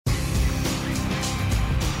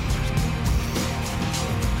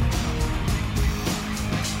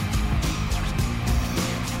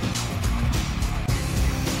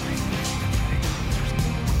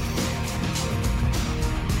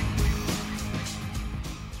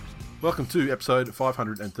Welcome to episode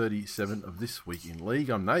 537 of This Week in League.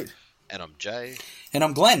 I'm Nate. And I'm Jay. And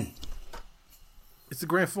I'm Glenn. It's the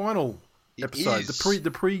grand final episode, the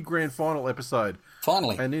pre-grand final episode.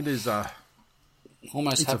 Finally. And it is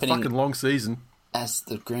almost it's happening a fucking long season. as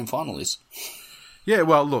the grand final is. Yeah,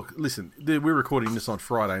 well, look, listen, we're recording this on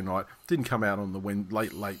Friday night. Didn't come out on the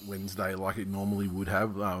late Wednesday like it normally would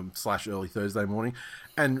have, / early Thursday morning.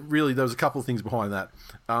 And really, there was a couple of things behind that.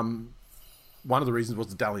 One of the reasons was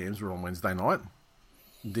the Dally M's were on Wednesday night.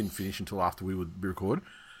 Didn't finish until after we would record.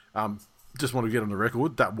 Just want to get on the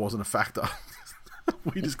record, that wasn't a factor.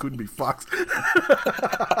 We just couldn't be fucked.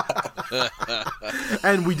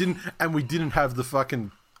 and we didn't have the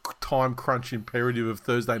fucking time crunch imperative of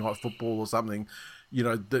Thursday night football or something, you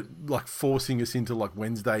know, that like forcing us into like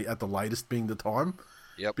Wednesday at the latest being the time.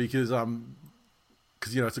 Yep. Because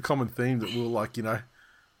you know, it's a common theme that we'll like, you know,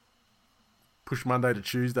 push Monday to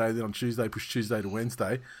Tuesday, then on Tuesday push Tuesday to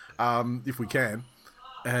Wednesday, if we can.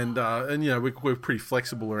 And you know, we're pretty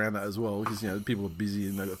flexible around that as well, because, you know, people are busy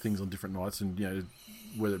and they've got things on different nights, and, you know,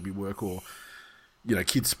 whether it be work or, you know,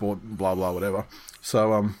 kids sport, blah blah whatever.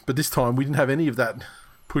 So but this time we didn't have any of that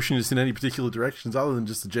pushing us in any particular directions other than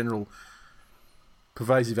just the general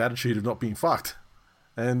pervasive attitude of not being fucked.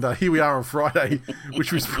 And here we are on Friday,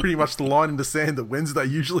 which was pretty much the line in the sand that Wednesday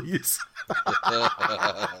usually is.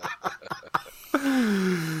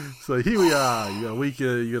 So here we are. You got a week.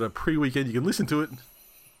 You got a pre-weekend. You can listen to it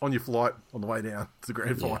on your flight on the way down to the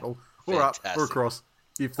grand final, or Fantastic. up or across.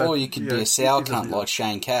 Or you could be a sour cunt like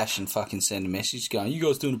Shane Cash and fucking send a message going, "You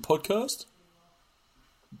guys doing a podcast?"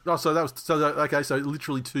 Oh, so that was okay. So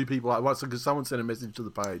literally two people at once, because someone sent a message to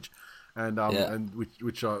the page, and and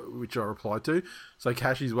which I replied to. So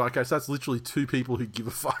Cashy's okay. So that's literally two people who give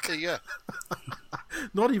a fuck. Yeah.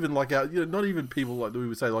 Not even like our, you know, not even people like we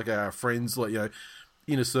would say like our friends, like, you know,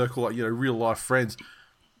 inner circle, like, you know, real life friends.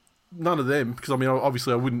 None of them, because I mean,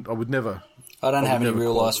 obviously, I would never. I don't have any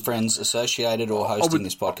real life friends associated or hosting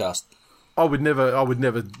this podcast. I would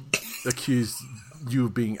never accuse you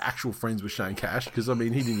of being actual friends with Shane Cash, because I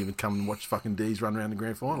mean, he didn't even come and watch fucking D's run around the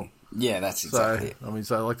grand final. Yeah, that's exactly it. I mean,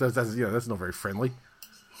 so like that's you know, that's not very friendly.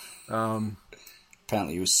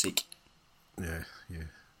 Apparently, he was sick. Yeah.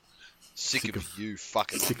 Sick of you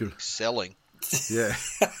fucking selling. Yeah.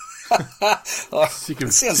 It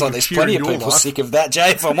sounds like there's plenty of people sick of that,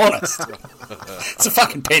 Jay, if I'm honest. It's a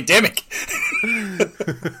fucking pandemic.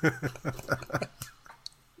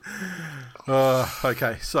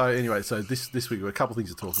 Okay, so anyway, so this week we've got a couple of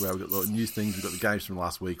things to talk about. We've got the news things, we've got the games from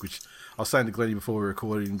last week, which I was saying to Glennie before we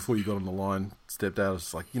recorded, and before you got on the line, stepped out, I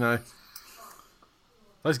was like, you know,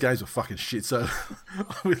 those games were fucking shit, so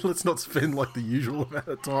I mean, let's not spend like the usual amount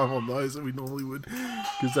of time on those that we normally would,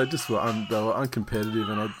 because they just were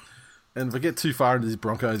uncompetitive, and if I get too far into this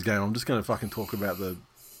Broncos game, I'm just going to fucking talk about the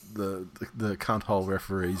cunt hole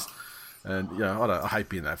referees, and you know, I hate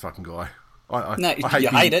being that fucking guy. I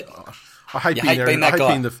hate it. I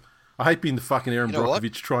hate being the fucking Aaron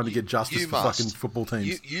Brockovich trying to get justice for fucking football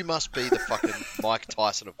teams. You must be the fucking Mike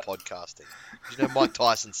Tyson of podcasting. You know, Mike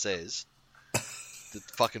Tyson says that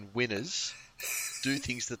fucking winners do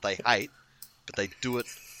things that they hate, but they do it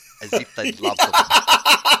as if they love them.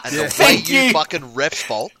 And the way you fucking refs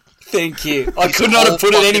fault. Thank you. I could not have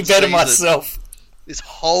put it any better myself. This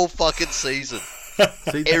whole fucking season.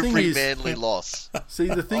 See, every Manly loss. See,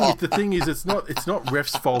 the thing is, it's not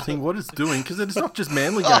refs faulting what it's doing, because it's not just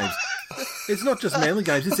Manly games. It's not just Manly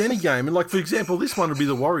games. It's any game. And like, for example, this one would be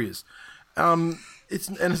the Warriors. It's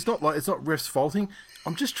not refs faulting.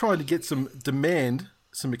 I'm just trying to get some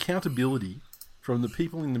accountability from the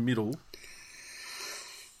people in the middle,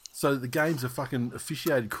 so that the games are fucking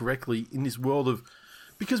officiated correctly in this world of,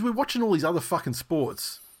 because we're watching all these other fucking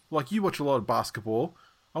sports. Like, you watch a lot of basketball.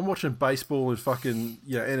 I'm watching baseball and fucking,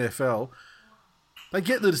 you know, NFL. They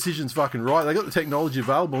get the decisions fucking right. They got the technology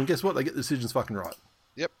available, and guess what? They get the decisions fucking right.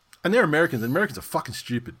 Yep. And they're Americans, and Americans are fucking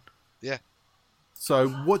stupid. Yeah. So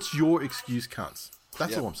what's your excuse, cunts?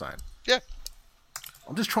 That's all I'm saying. Yeah.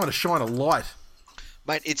 I'm just trying to shine a light.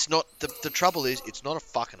 Mate, it's not... The trouble is, it's not a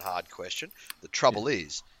fucking hard question. The trouble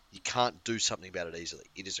is, you can't do something about it easily.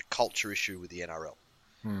 It is a culture issue with the NRL.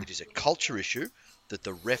 It is a culture issue that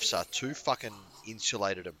the refs are too fucking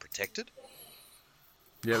insulated and protected.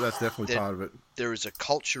 Yeah, that's definitely part of it. There is a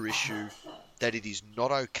culture issue that it is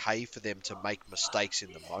not okay for them to make mistakes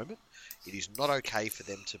in the moment. It is not okay for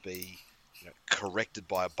them to be, you know, corrected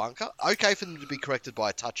by a bunker. Okay for them to be corrected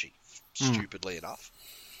by a touchy, stupidly enough.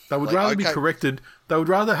 They would rather be corrected. They would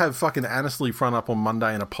rather have fucking Annesley front up on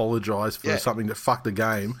Monday and apologise for something that fucked the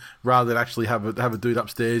game, rather than actually have a dude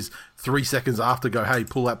upstairs 3 seconds after go, hey,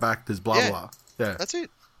 pull that back, there's blah, blah. Yeah. That's it.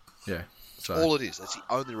 Yeah. So, all it is. That's the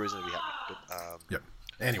only reason to be happy. But, yep.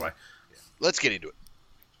 Anyway, let's get into it.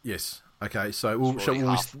 yes. Okay. So We're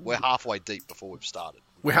halfway we're halfway deep before we've started.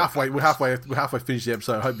 We're halfway finished the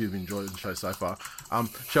episode. I hope you've enjoyed the show so far.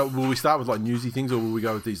 Will we start with like newsy things, or will we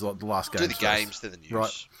go with these like the last games? Do the games, then the news.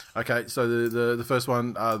 Right. Okay. So the first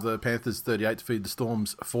one, the Panthers 38 defeated the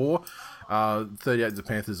Storms 4. 38 the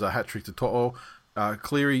Panthers hat trick to TWiL.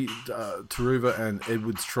 Cleary, Taruva and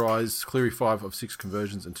Edwards tries. Cleary 5 of 6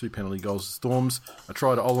 conversions and 2 penalty goals. Storms a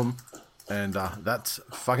try to Olam, and that's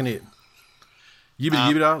fucking it.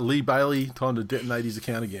 Yibbida, Lee Bailey, time to detonate his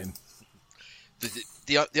account again.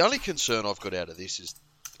 The only concern I've got out of this is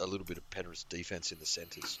a little bit of Penrith's defence in the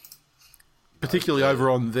centres. Particularly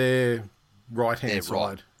over on their right-hand side.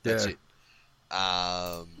 Right. That's it.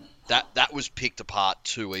 That was picked apart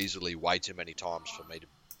too easily, way too many times for me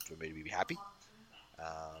to be happy.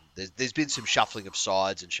 There's been some shuffling of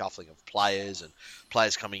sides and shuffling of players and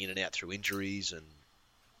players coming in and out through injuries, and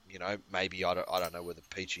maybe I don't know whether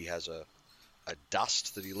Peachy has a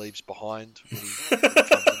dust that he leaves behind when he comes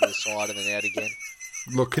into the side and then out again.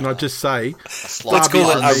 Look, can I just say, let's call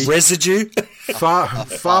it a residue.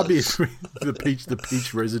 Far be it from the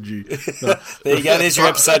peach residue. No, there you go. There's your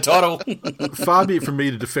episode title. Far be it from me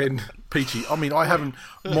to defend Peachy. I mean, I haven't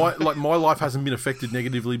my life hasn't been affected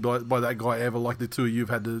negatively by that guy ever, like the two of you have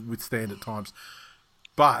had to withstand at times.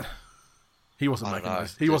 But he wasn't making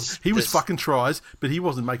those. He was fucking tries, but he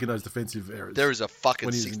wasn't making those defensive errors. There is a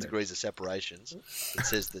fucking 6 degrees of separations that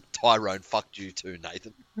says that Tyrone fucked you too,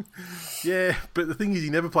 Nathan. Yeah, but the thing is,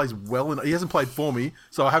 he never plays well enough. He hasn't played for me,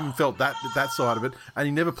 so I haven't felt that side of it, and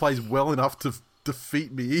he never plays well enough to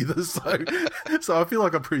defeat me either. So I feel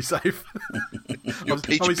like I'm pretty safe. You're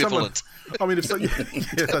Peachbivalent.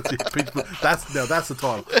 Yeah, that's it. That's the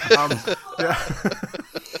title. Yeah.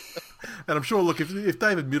 And I'm sure, look, if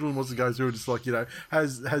David Middleton wants to go through and just like,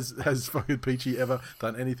 has fucking Peachy ever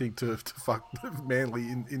done anything to fuck Manly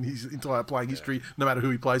in his entire playing history, no matter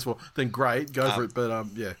who he plays for, then great, go for it. But,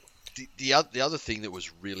 yeah. The other thing that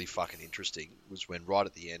was really fucking interesting was when right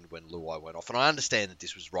at the end, when Luai went off, and I understand that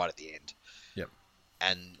this was right at the end. Yep.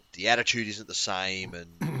 And the attitude isn't the same,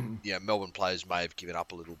 and Melbourne players may have given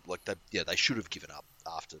up a little. Like they should have given up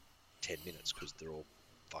after 10 minutes because they're all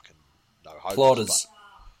fucking no hope. Plotters.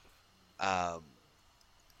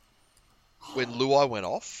 When Luai went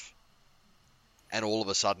off, and all of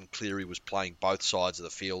a sudden Cleary was playing both sides of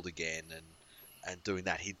the field again, and doing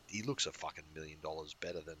that, he looks a fucking $1 million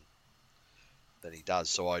better than he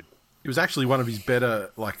does. So it was actually one of his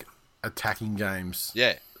better like attacking games.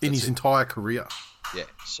 Yeah, in his entire career. Yeah.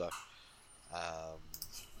 So,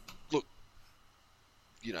 look,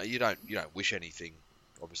 you don't wish anything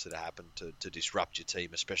obviously to happen to disrupt your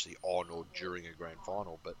team, especially on or during a grand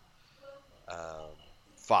final, but.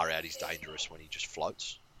 Far out, he's dangerous when he just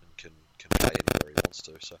floats and can play anywhere he wants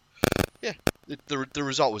to. So, yeah, the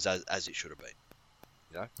result was as it should have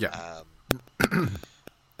been. Yeah.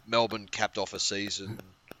 Melbourne capped off a season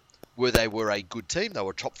where they were a good team. They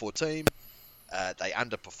were a top 4 team. They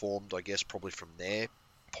underperformed, I guess, probably from their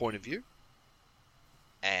point of view.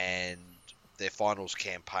 And their finals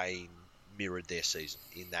campaign mirrored their season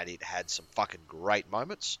in that it had some fucking great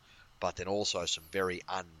moments, but then also some very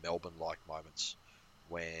un-Melbourne-like moments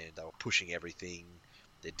when they were pushing everything,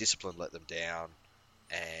 their discipline let them down,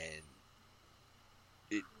 and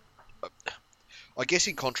I guess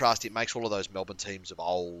in contrast, it makes all of those Melbourne teams of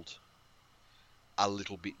old a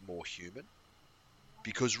little bit more human,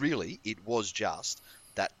 because really it was just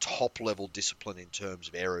that top-level discipline in terms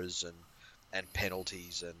of errors and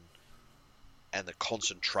penalties and the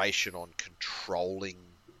concentration on controlling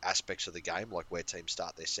aspects of the game, like where teams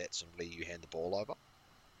start their sets and where you hand the ball over,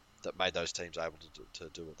 that made those teams able to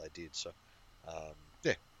do what they did. So,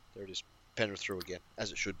 yeah, there it is. Penrith through again,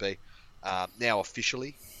 as it should be. Now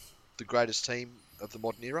officially the greatest team of the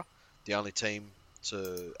modern era, the only team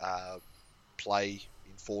to play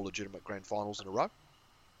in 4 legitimate grand finals in a row.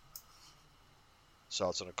 So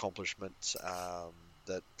it's an accomplishment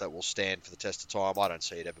that will stand for the test of time. I don't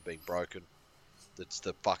see it ever being broken. That's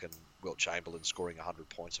the fucking Wilt Chamberlain scoring 100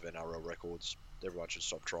 points of NRL records. Everyone should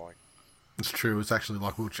stop trying. It's true. It's actually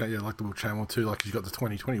like the Wilt Chamberlain too. Like you've got the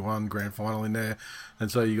 2021 grand final in there, and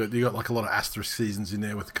so you got like a lot of asterisk seasons in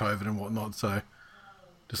there with COVID and whatnot. So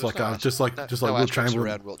just like Wilt Chamberlain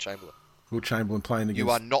around Wilt Chamberlain. Wilt Chamberlain playing against you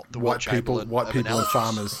are not the white people and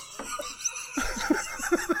farmers.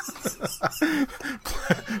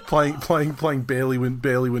 playing barely when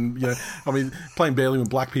playing barely when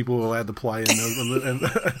black people were allowed to play and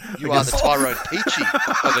you are the Tyrone Peachy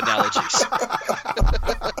of analogies.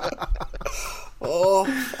 Oh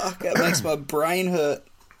fuck, that makes my brain hurt.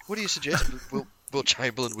 What do you suggest? Will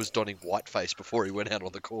Chamberlain was donning whiteface before he went out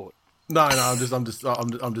on the court. No, I'm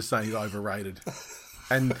just saying he's overrated.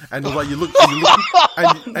 And like you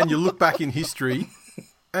look back in history,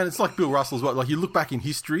 and it's like Bill Russell as well. Like you look back in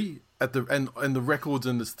history at the and the records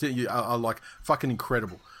and the are like fucking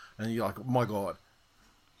incredible, and you're like, oh my god.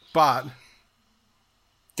 But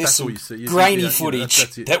there's some grainy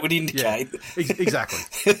footage that would indicate exactly.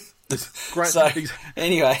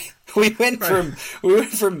 Anyway, we went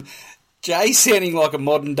from Jay sounding like a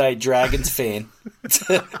modern day Dragons fan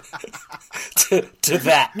to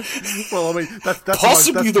that. Well, I mean, that's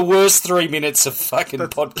possibly the worst 3 minutes of fucking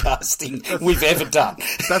podcasting we've ever done.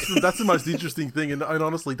 That's the most interesting thing, and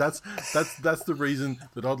honestly, that's the reason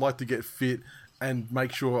that I'd like to get fit and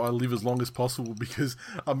make sure I live as long as possible. Because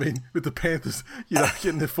I mean, with the Panthers,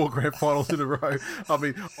 getting their 4 grand finals in a row, I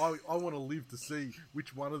mean, I want to live to see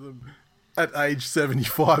which one of them, at age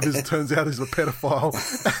 75, turns out is a pedophile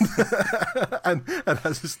and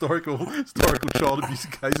has historical child abuse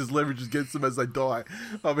cases leveraged against them as they die.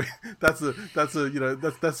 I mean, that's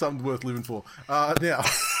something worth living for. Now,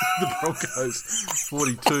 the Broncos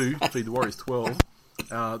 42 beat the Warriors 12.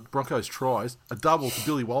 Broncos tries a double to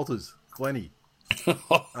Billy Walters, Glennie.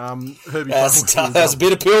 Herbie that was a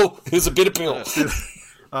bit of pill. It was a bit of pill.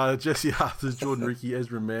 Jesse Arthurs, Jordan Ricky,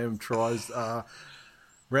 Ezra Mam tries.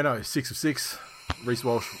 Renault 6 of 6, Reece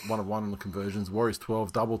Walsh 1 of 1 on the conversions. Warriors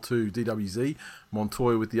 12, double 2, DWZ.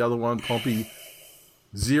 Montoya with the other one. Pompey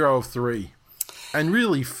 0 of 3, and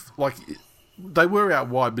really they were out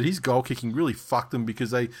wide, but his goal kicking really fucked them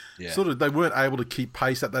because they weren't able to keep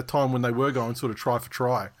pace at that time when they were going sort of try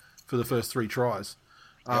for the first 3 tries.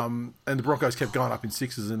 Yep. And the Broncos kept going up in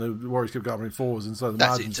 6s, and the Warriors kept going up in 4s, and so the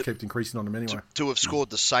margins kept increasing on them anyway. To have scored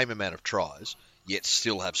the same amount of tries, yet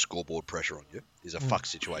still have scoreboard pressure on you, is a fuck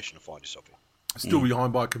situation to find yourself in. Still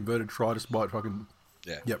behind by a converted try despite fucking...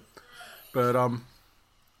 Yeah. Yep. But,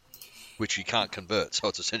 which you can't convert, so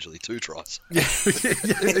it's essentially 2 tries. Yeah,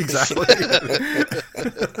 exactly.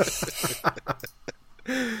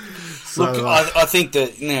 Look, I think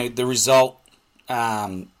that, the result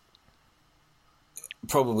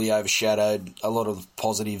probably overshadowed a lot of the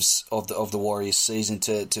positives of the Warriors season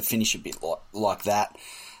to finish a bit like that.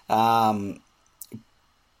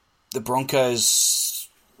 The Broncos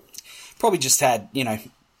probably just had,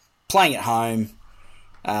 playing at home,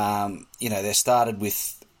 they started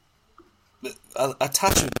with a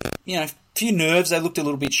touch of, a few nerves. They looked a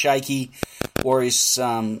little bit shaky. Warriors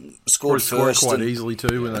scored first. Quite easily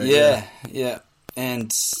too. When Yeah.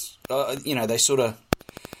 And, they sort of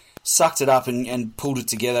sucked it up and pulled it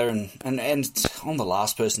together. And I'm the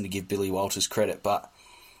last person to give Billy Walters credit, but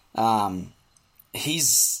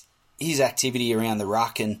his activity around the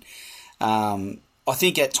ruck, and I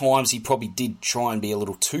think at times he probably did try and be a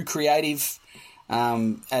little too creative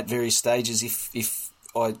at various stages, if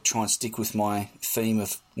I try and stick with my theme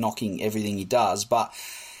of knocking everything he does. But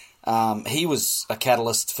he was a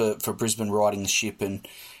catalyst for Brisbane riding the ship, and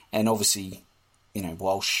obviously,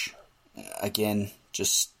 Walsh, again,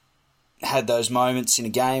 just had those moments in a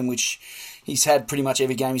game, which he's had pretty much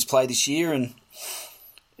every game he's played this year, and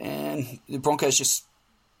the Broncos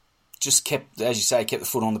just kept, as you say, kept the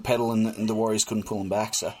foot on the pedal, and the Warriors couldn't pull them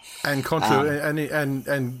back. So, and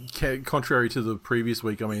contrary to the previous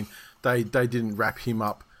week, I mean, they didn't wrap him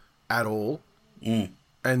up at all, and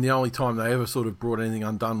the only time they ever sort of brought anything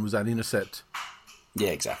undone was that intercept. Yeah,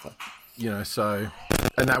 exactly. So,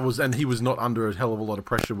 and he was not under a hell of a lot of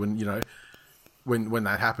pressure when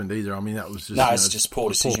that happened either. I mean, that was just it's just poor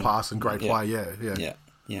decision, poor pass and great play.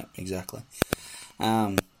 Yeah, exactly.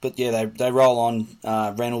 But yeah, they roll on.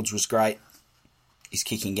 Reynolds was great. His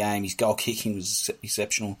kicking game, his goal kicking was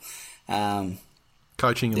exceptional.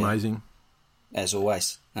 Coaching amazing, as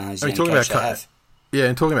always. He's talking about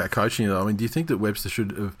and talking about coaching, though, I mean, do you think that Webster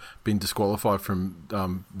should have been disqualified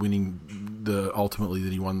from winning ultimately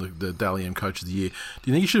that he won the Dally M Coach of the Year? Do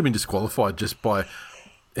you think he should have been disqualified just by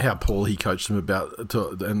how poorly he coached them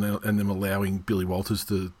and them allowing Billy Walters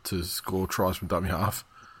to score tries from dummy half?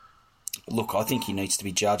 Look, I think he needs to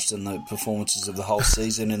be judged on the performances of the whole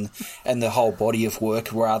season and the whole body of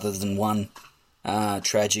work rather than one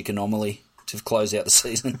tragic anomaly to close out the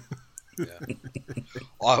season. Yeah.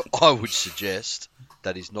 I would suggest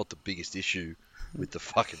that is not the biggest issue with the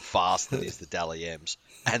fucking fast that is the Dally M's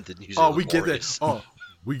and the New Zealand Warriors.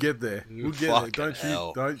 We get there. We'll get there.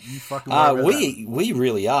 Don't you fucking worry about that. We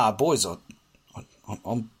really are, boys. I'm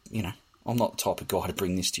not the type of guy to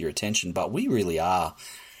bring this to your attention, but we really are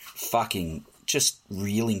fucking just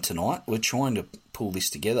reeling tonight. We're trying to pull this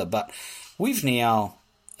together, but we've now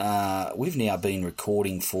been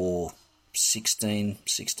recording for 16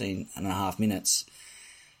 and a half minutes,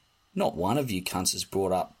 not one of you cunts has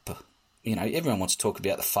brought up, everyone wants to talk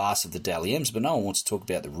about the farce of the Dally M's, but no one wants to talk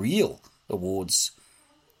about the real awards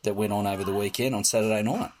that went on over the weekend on Saturday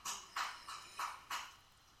night.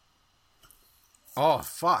 Oh,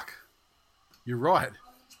 fuck. You're right.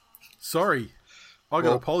 Sorry. I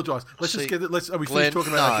got to apologise. Let's just get it. Are we finished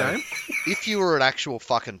talking about that game? If you were an actual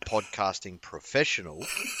fucking podcasting professional,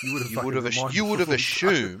 you would have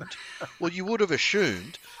assumed. Well, you would have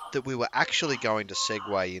assumed that we were actually going to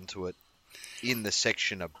segue into it in the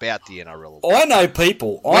section about the NRL. I know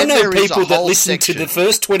people that listen to the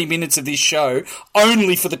first 20 minutes of this show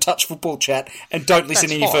only for the touch football chat and don't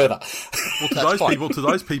listen any further. Well, to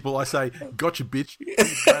those people, I say, gotcha, bitch. We've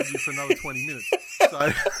had you for another 20 minutes.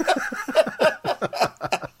 So.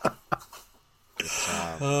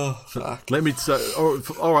 Fuck. Let me.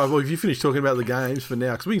 All right. Well, if you finish talking about the games for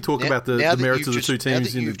now, because we can talk about the merits of the two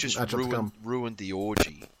teams in the matchup to come. Ruined the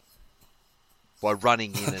orgy by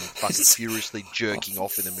running in and fucking furiously jerking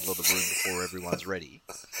off in the middle of the room before everyone's ready.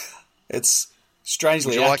 It's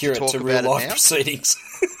strangely accurate to real life proceedings.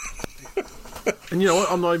 And you know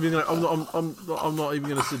what? I'm not even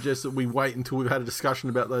going to suggest that we wait until we've had a discussion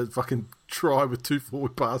about the fucking try with 2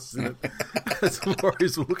 forward passes in it. As the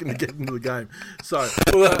Warriors were looking to get into the game. So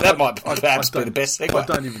that might perhaps be the best segue.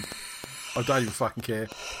 I don't even fucking care.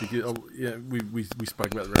 Because, we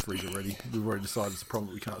spoke about the referees already. We've already decided it's a problem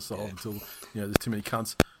that we can't solve until there's too many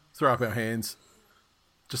cunts. Throw up our hands,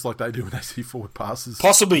 just like they do when they see forward passes.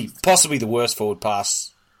 Possibly the worst forward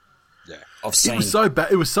pass. Yeah, I've seen. It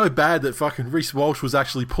was so bad that fucking Reece Walsh was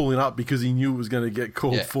actually pulling up because he knew it was going to get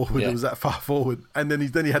called forward. It was that far forward, and then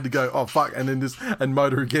he had to go, oh fuck, and then and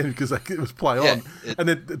motor again because it was play on, and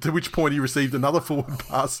then to which point he received another forward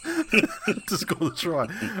pass to score the try.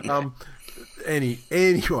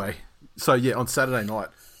 Anyway, so on Saturday night,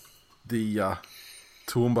 the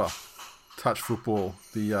Toowoomba touch football,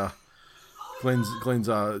 the Glenn's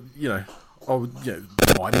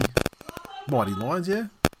mighty Lions,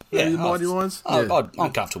 mighty Lions.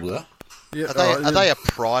 I'm comfortable with that. Yeah, are they a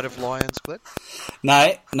pride of Lions, Glenn?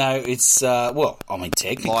 No, it's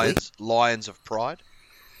technically Lions of Pride.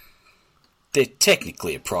 They're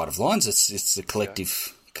technically a pride of Lions. It's a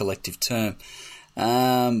collective term.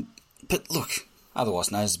 But look,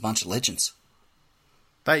 otherwise known as a bunch of legends.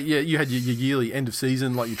 You had your yearly end of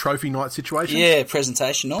season, like your trophy night situation. Yeah,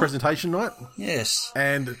 presentation night. Yes.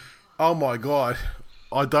 And oh my god,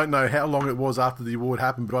 I don't know how long it was after the award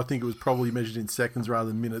happened, but I think it was probably measured in seconds rather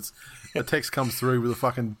than minutes. A text comes through with a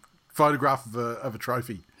fucking photograph of a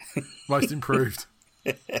trophy, most improved.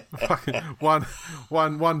 Fucking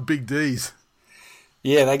one big D's.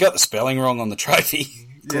 Yeah, they got the spelling wrong on the trophy.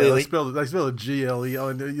 Clearly. Yeah, they spelled it GLE.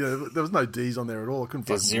 I mean, there was no D's on there at all. I couldn't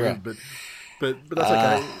fucking read, but that's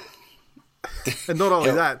okay. And not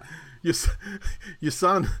only that, your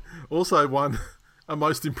son also won a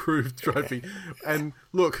most improved trophy. And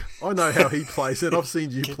look, I know how he plays, and I've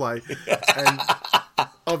seen you play, and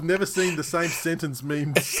I've never seen the same sentence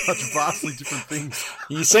mean such vastly different things.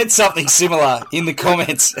 You said something similar in the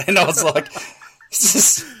comments, and I was like, this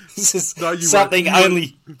is something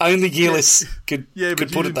only Gillis could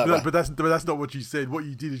put it that way. But that's not what you said. What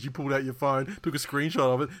you did is you pulled out your phone, took a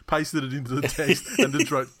screenshot of it, pasted it into the text, and then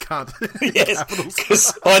wrote "cunt." Yes,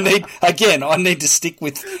 because I need to stick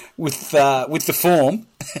with the form.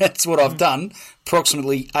 That's what I've done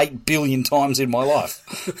approximately 8 billion times in my life,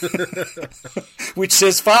 which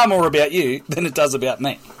says far more about you than it does about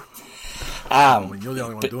me. You're the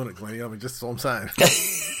only one doing it, Glennie. I mean, just what I'm saying.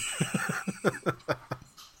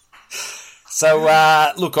 So,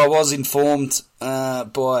 look, I was informed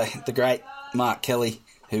by the great Mark Kelly,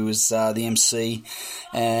 who was the MC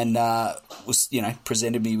and was,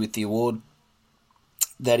 presented me with the award,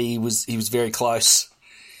 that he was very close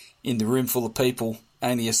in the room full of people,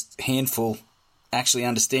 only a handful actually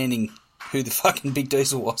understanding who the fucking Big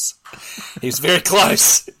Diesel was. He was very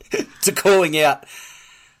close to calling out,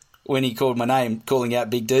 when he called my name, calling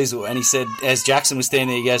out Big Diesel, and he said, as Jackson was standing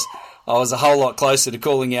there, he goes, I was a whole lot closer to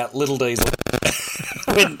calling out Little Diesel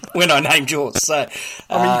when I named yours. So,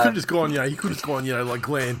 I mean, you could have just gone, like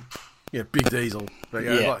Glenn, Big Diesel.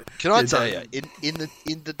 Can I tell you,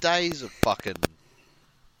 in the days of fucking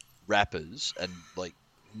rappers and like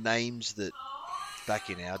names that back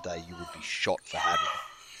in our day you would be shot for having,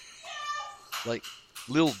 like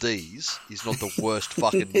Lil D's is not the worst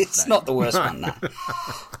fucking nickname. It's not the worst one, no.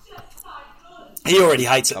 He already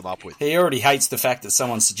hates it. He already hates the fact that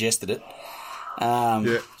someone suggested it.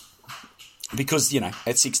 Because,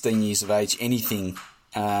 at 16 years of age, anything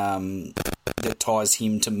that ties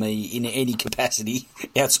him to me in any capacity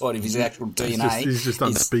outside of his actual DNA is just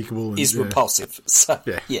unspeakable. Is repulsive. So,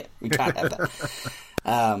 we can't have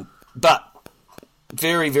that. but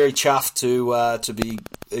very, very chuffed to be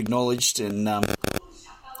acknowledged, and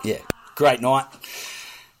great night.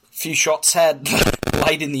 Few shots had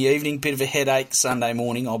late in the evening, bit of a headache Sunday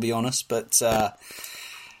morning, I'll be honest, but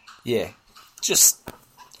just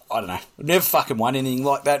I don't know. I've never fucking won anything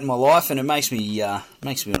like that in my life, and it makes me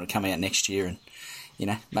want to come out next year and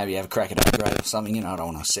maybe have a crack at A grade or something. I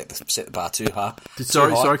don't want to set the bar too high.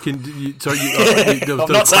 Sorry. I'm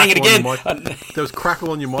not saying it again. There was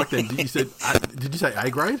crackle on your mic then. Did you say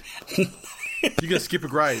A grade? You're going to skip a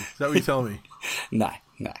grade? Is that what you're telling me? No.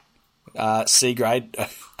 C grade,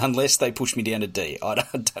 unless they push me down to D. I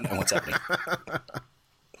don't know what's happening.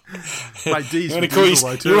 Mate, D's for Diesel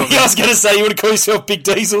though too. I was going to say, you want to call yourself Big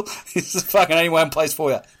Diesel? This is fucking only one place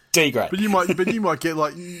for you. D grade. But you might get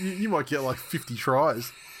like 50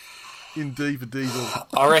 tries in D for Diesel.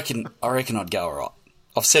 I reckon I'd go all right.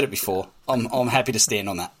 I've said it before. I'm happy to stand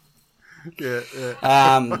on that.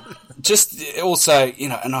 Yeah. Just also,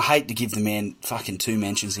 and I hate to give the man fucking 2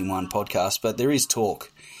 mentions in one podcast, but there is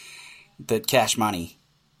talk that Cash Money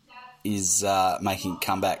is making a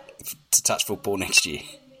comeback to touch football next year,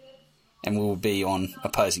 and we will be on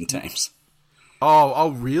opposing teams.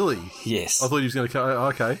 Oh, really? Yes. I thought he was going to.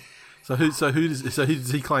 Okay. So who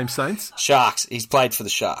does he claim? Saints? Sharks. He's played for the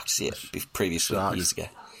Sharks. Yeah, previously years ago.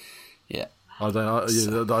 Yeah. I didn't see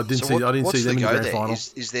them in the grand final.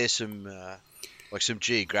 Is there some some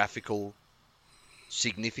geographical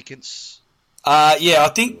significance?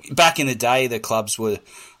 I think back in the day the clubs were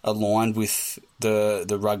aligned with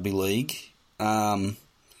the rugby league. So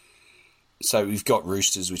we've got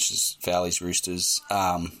Roosters, which is Fowley's Roosters.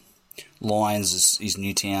 Lions is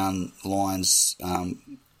Newtown Lions.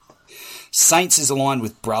 Saints is aligned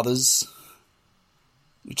with Brothers,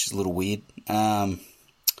 which is a little weird. And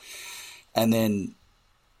then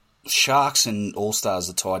Sharks and All Stars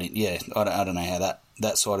are tied in. Yeah, I don't know how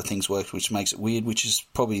that side of things works, which makes it weird, which is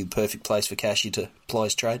probably the perfect place for Cashy to ply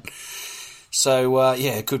his trade. So,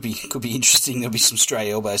 it could be interesting. There'll be some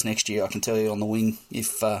stray elbows next year, I can tell you, on the wing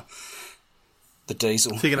if the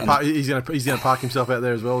Diesel... So he's going to park himself out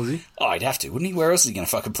there as well, is he? Oh, he'd have to, wouldn't he? Where else is he going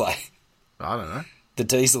to fucking play? I don't know. The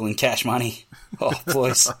Diesel and Cash Money. Oh,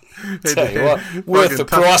 boys. Tell you what, worth the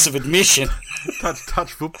price of admission.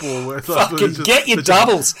 Touch football. Fucking get your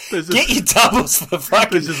doubles. Get your doubles for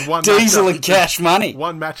fucking Diesel and Cash Money.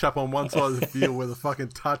 One matchup on one side of the field where the fucking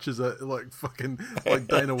touches are like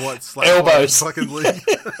Dana White slap elbows. Fucking league.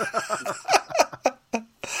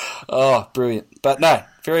 Oh, brilliant. But no,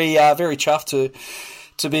 very very chuffed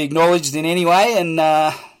to be acknowledged in any way. And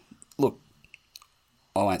look,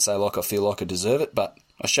 I won't say like I feel like I deserve it, but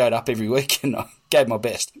I showed up every week and I gave my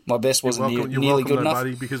best. My best wasn't nearly good enough.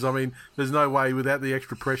 Buddy, because, I mean, there's no way without the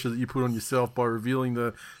extra pressure that you put on yourself by revealing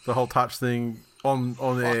the whole touch thing on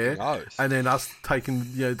air, oath. And then us taking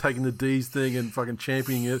the D's thing and fucking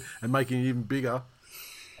championing it and making it even bigger.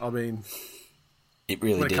 I mean, it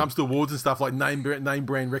really when did. It comes to awards and stuff like name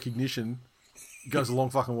brand recognition, it goes a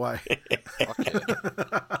long fucking way.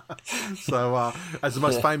 So, as the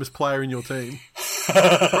most famous player in your team,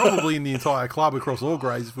 probably in the entire club across all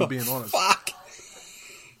grades, if we're being honest. Fuck.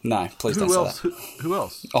 No, please don't say that. Who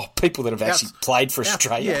else? Oh, people that have actually played for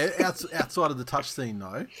Australia. Outside of the touch scene,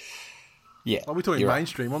 though. Yeah, we're talking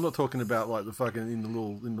mainstream. Right. I'm not talking about like the fucking in the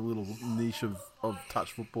little niche of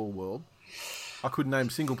touch football world. I couldn't name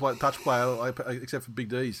a single touch player except for Big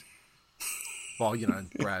D's. Well,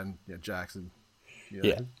 Brad, Jackson.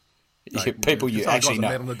 People you actually know.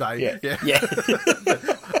 Met on the day. Yeah.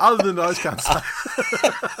 Other than those, can't say.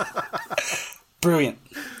 Brilliant.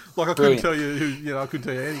 Like I couldn't tell you who. I couldn't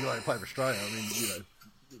tell you any guy who played for Australia. I mean,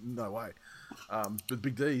 no way. But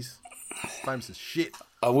Big D's, famous as shit.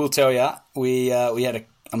 I will tell you, we had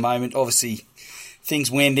a moment. Obviously, things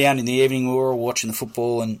went down in the evening. We were all watching the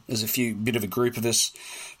football, and there's a bit of a group of us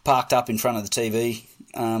parked up in front of the TV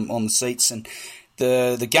on the seats, and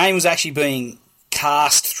the game was actually being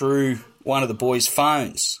cast through one of the boys'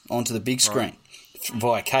 phones onto the big screen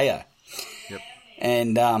via KO. Yep.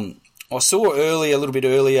 And I saw a little bit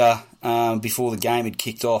earlier, before the game had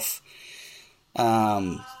kicked off,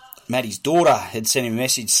 Maddie's daughter had sent him a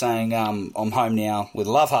message saying, I'm home now with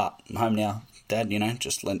a love heart. I'm home now, Dad,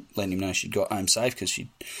 just letting him know she'd got home safe because she'd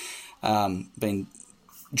been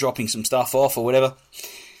dropping some stuff off or whatever.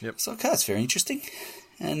 Yep. So, okay, that's very interesting.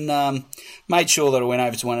 And made sure that I went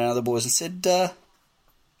over to one of the other boys and said,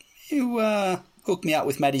 you hooked me up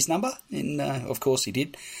with Maddie's number? And, of course, he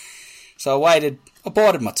did. So I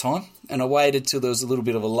bided my time, and I waited till there was a little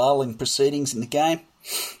bit of a lull in proceedings in the game,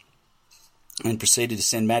 and proceeded to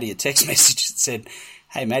send Maddie a text message that said,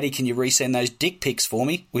 hey, Matty, can you resend those dick pics for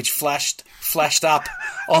me? Which flashed up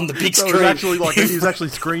on the big So screen. he was actually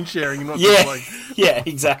screen sharing, not Yeah, just like... yeah,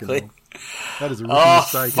 exactly. That is a rookie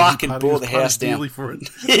mistake. Fucking brought the house down. Dearly for it.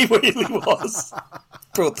 He really was.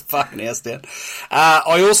 Brought the fucking house down.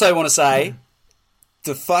 I also want to say,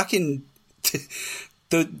 the fucking...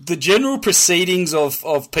 The general proceedings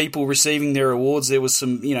of people receiving their awards, there was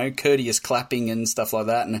some, courteous clapping and stuff like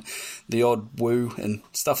that, and the odd woo and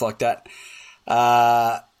stuff like that.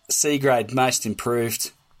 C grade, most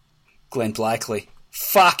improved, Glenn Blakely.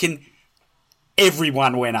 Fucking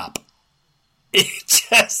everyone went up.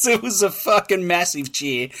 It was a fucking massive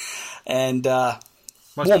cheer. And most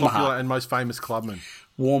popular and most famous clubman.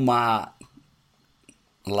 Warm my heart.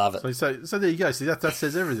 Love it. So there you go. See, that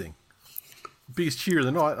says everything. Biggest cheer of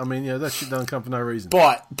the night. I mean, that shit don't come for no reason.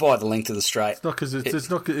 By the length of the straight. It's not because it's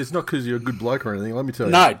not because you're a good bloke or anything. Let me tell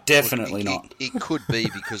you. No, definitely not. It could be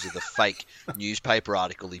because of the fake newspaper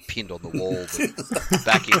article he pinned on the wall that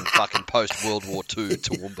back in fucking post World War II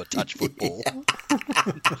Toowoomba touch football.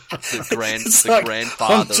 the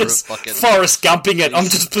grandfather of fucking Forrest Gumping it. I'm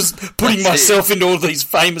just putting myself into all these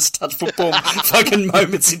famous touch football fucking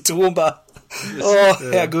moments in Toowoomba.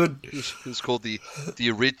 How good! It's called the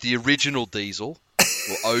original Diesel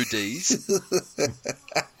or ODs.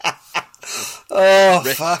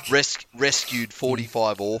 Fuck! Rescued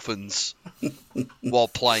 45 orphans while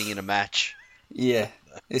playing in a match. Yeah,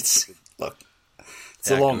 it's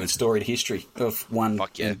a long storied history of one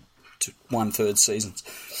third seasons.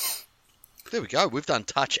 There we go. We've done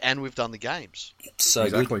touch and we've done the games. So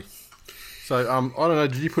exactly. Good. So I don't know.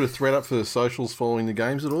 Did you put a thread up for the socials following the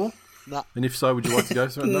games at all? No. And if so, would you like to go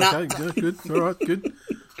through it? No. Okay, good. All right, good.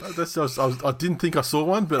 I didn't think I saw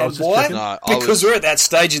one, but I was just why? checking. No, because we're at that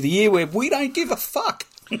stage of the year where we don't give a fuck.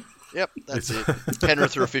 Yep, that's it.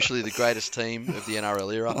 Penrith are officially the greatest team of the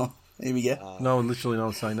NRL era. Oh, here we go. No one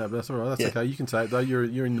saying that, but that's all right. That's okay. You can say it though.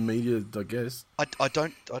 You're in the media, I guess. I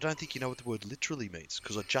don't think you know what the word literally means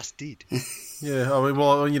because I just did. Yeah,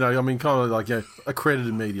 I mean, kind of like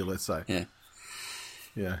accredited media, let's say. Yeah.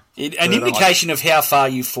 Yeah. An indication of how far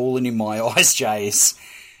you've fallen in my eyes, Jay, is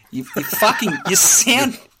you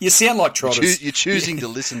sound like trotters. You're choosing to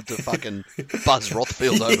listen to fucking Buzz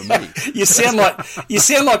Rothfield over me. You sound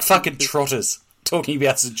like fucking trotters talking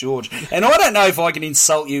about St George, and I don't know if I can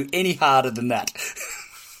insult you any harder than that.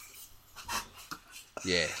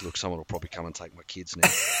 Yeah, look, someone will probably come and take my kids now.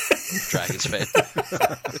 Dragons fan.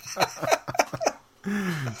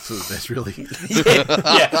 So the best, really.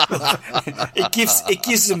 Yeah. It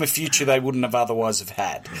gives them a future they wouldn't have otherwise have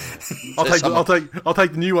had. I'll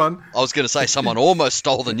take the new one. I was going to say someone almost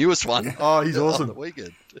stole the newest one. Oh, he's awesome. On the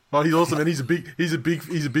weekend. Oh, he's awesome, and he's a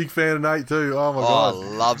big fan of Nate too. Oh my god,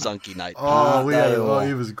 loves Unky Nate.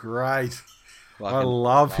 He was great. I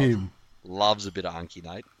love him. Loves a bit of Unky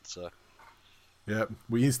Nate. So yeah,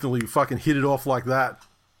 we instantly fucking hit it off like that.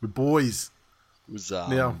 We're boys. It was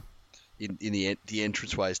now. In the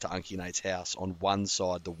entranceways to Unky Nate's house, on one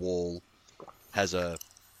side the wall has a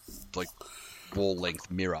wall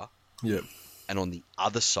length mirror. Yep. And on the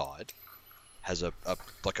other side has a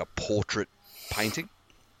portrait painting.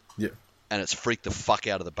 Yep. And it's freaked the fuck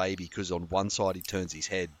out of the baby because on one side he turns his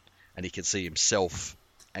head and he can see himself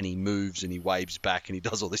and he moves and he waves back and he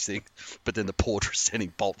does all this thing, but then the portrait's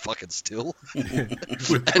standing bolt fucking still. Yeah.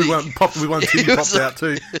 we won't see him popped out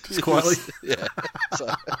too, just quietly. Yeah. So.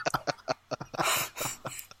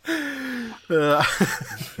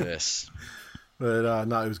 Yes. But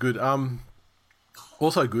no, it was good.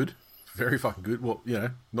 Also good, very fucking good. Well,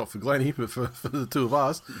 not for Glennie, but for the two of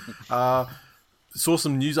us. Saw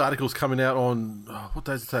some news articles coming out on what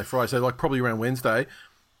day is it today? Friday. So probably around Wednesday.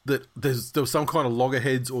 That there was some kind of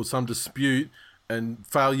loggerheads or some dispute and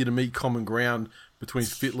failure to meet common ground between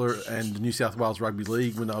Fittler and the New South Wales Rugby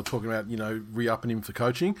League when they were talking about re-upping him for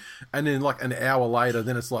coaching, and then an hour later,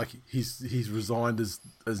 then it's like he's resigned as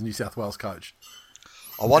New South Wales coach.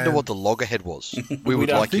 I wonder what the loggerhead was. We would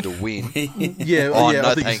like you to win.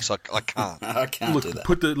 No thanks. I can't. I can't do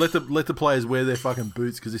that. Let the players wear their fucking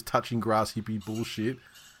boots because this touching grass hippie bullshit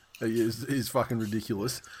is fucking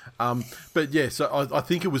ridiculous. But yeah, so I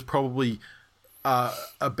think it was probably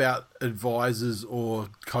about advisors or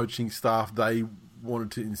coaching staff. They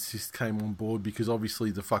wanted to insist came on board because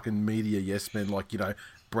obviously the fucking media yes men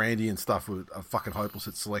Brandy and stuff are fucking hopeless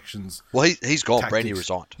at selections. Well, he's gone. Tactics. Brandy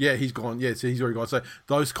resigned. Yeah, he's gone. Yeah, so he's already gone. So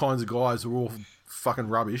those kinds of guys are all fucking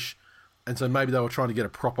rubbish. And so maybe they were trying to get a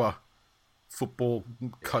proper football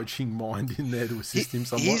coaching mind in there to assist him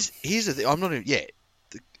somewhat. Here's the thing. I'm not even... Yeah.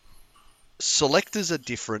 Selectors are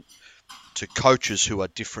different to coaches who are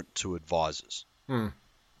different to advisors.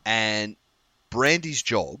 And Brandy's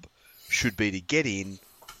job should be to get in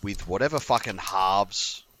with whatever fucking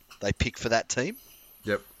halves they pick for that team.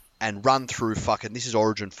 Yep. And run through fucking, this is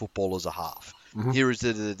Origin football as a half. Mm-hmm. Here is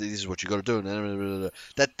this is what you got to do.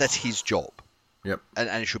 That's his job. Yep. And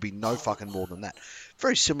it should be no fucking more than that.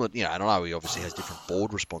 Very similar, I don't know, he obviously has different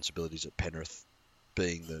board responsibilities at Penrith,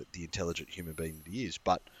 being the intelligent human being that he is,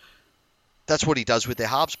 but that's what he does with their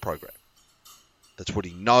halves program. That's what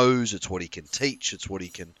he knows, it's what he can teach, it's what he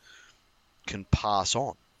can pass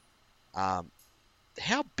on.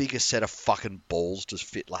 How big a set of fucking balls does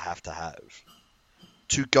Fittler have to have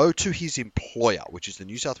to go to his employer, which is the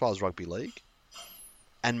New South Wales Rugby League,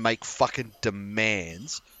 and make fucking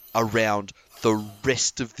demands around the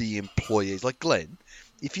rest of the employees? Like, Glenn,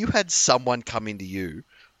 if you had someone come into you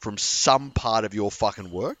from some part of your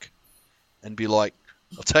fucking work and be like,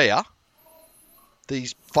 I'll tell ya,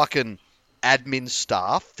 these fucking admin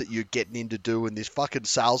staff that you're getting in to do and this fucking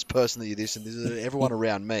salesperson that you're this and this, everyone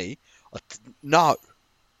around me, no.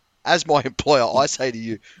 As my employer, I say to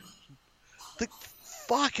you, the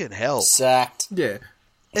fucking hell. Sacked. Yeah.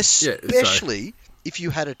 Especially if you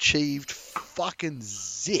had achieved fucking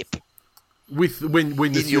zip. With when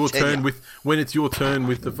it's your turn when it's your turn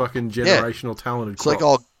with the fucking generational talented It's crop.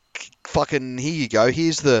 like, fucking here you go.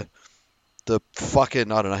 Here's the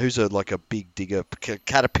fucking, I don't know, who's a big digger,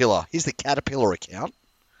 Caterpillar. Here's the Caterpillar account.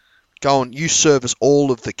 Go on, you service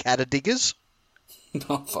all of the Catadiggers.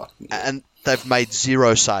 Oh, fuck. And they've made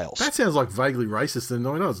 0 sales. That sounds like vaguely racist, and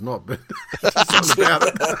I know it's not, but something about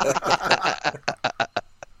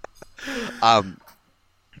it.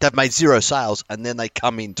 They've made 0 sales, and then they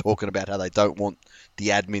come in talking about how they don't want the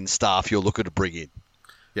admin staff you're looking to bring in.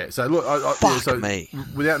 Yeah, so look, Fuck me.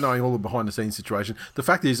 Without knowing all the behind the scenes situation, the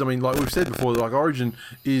fact is, I mean, like we've said before, like Origin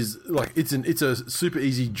is like it's a super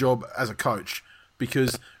easy job as a coach,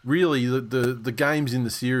 because really the games in the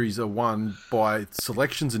series are won by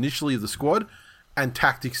selections initially of the squad and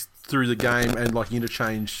tactics through the game and like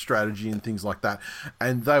interchange strategy and things like that,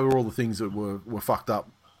 and they were all the things that were fucked up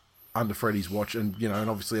under Freddie's watch, and and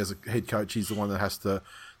obviously as a head coach, he's the one that has to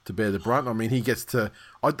bear the brunt. I mean, he gets to.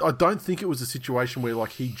 I don't think it was a situation where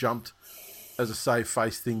like he jumped as a save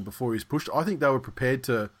face thing before he was pushed. I think they were prepared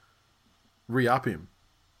to re-up him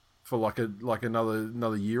for like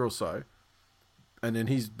another year or so, and then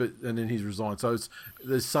he's resigned. So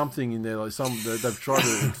there's something in there, like they've tried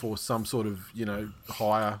to enforce some sort of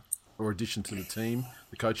hire or addition to the team,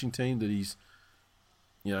 the coaching team, that he's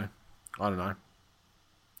I don't know.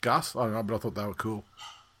 Gus? I don't know, but I thought they were cool.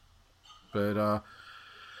 But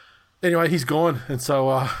anyway, he's gone, and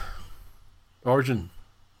so Origin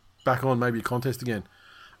back on maybe a contest again.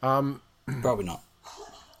 Probably not.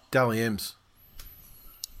 Dally M's.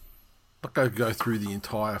 Not going to go through the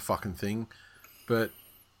entire fucking thing, but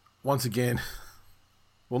once again,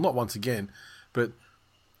 well, not once again, but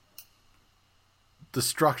the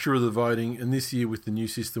structure of the voting, and this year with the new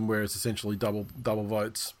system where it's essentially double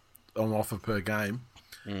votes on offer per game.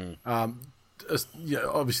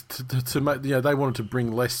 Obviously to make they wanted to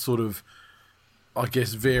bring less sort of, I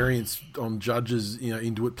guess, variance on judges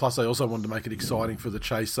into it. Plus, they also wanted to make it exciting for the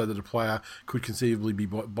chase, so that a player could conceivably be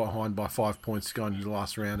behind by 5 points going into the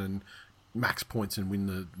last round and max points and win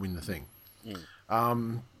the thing.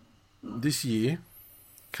 This year,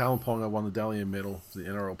 Kalen Ponga won the Dally M medal for the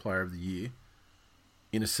NRL Player of the Year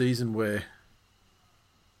in a season where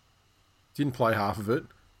didn't play half of it,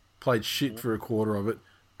 played shit for a quarter of it,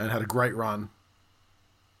 and had a great run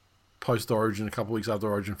post-Origin, a couple of weeks after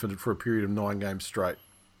Origin, for a period of 9 games straight.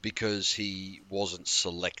 Because he wasn't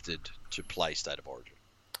selected to play State of Origin.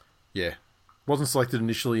 Yeah. Wasn't selected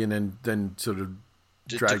initially and then sort of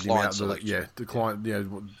dragged him out. Declined.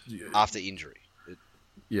 Yeah. After injury.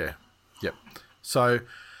 Yeah. Yep. So...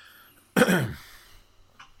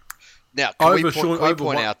 Now, can we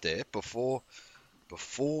point out there, before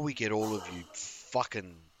we get all of you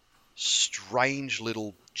fucking strange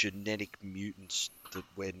little genetic mutants that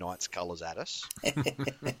wear Knights colours at us,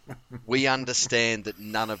 we understand that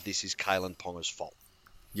none of this is Kalen Ponga's fault.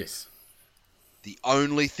 Yes. The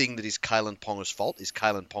only thing that is Kalen Ponga's fault is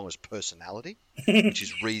Kalen Ponga's personality, which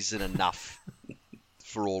is reason enough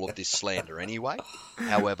for all of this slander anyway.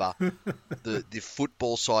 However, the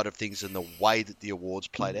football side of things and the way that the awards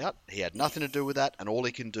played out, he had nothing to do with that, and all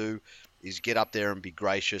he can do is get up there and be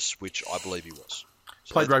gracious, which I believe he was.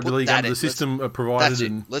 So played rugby league under the system provided. That's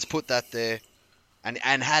it. Let's put that there. And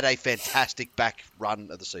had a fantastic back run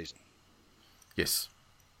of the season. Yes.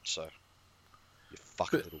 So, you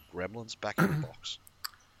fucking little gremlins back in the box.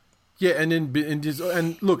 Yeah,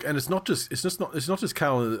 and look, and it's not just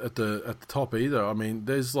Kalen at the top either. I mean,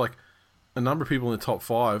 there's like a number of people in the top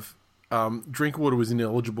 5. Drinkwater was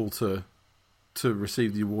ineligible to to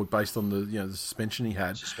receive the award based on the suspension he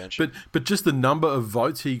had. Suspension. But just the number of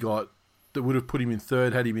votes he got that would have put him in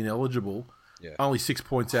third had he been eligible. Yeah. Only 6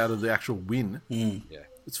 points out of the actual win. Mm. Yeah.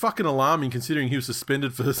 It's fucking alarming considering he was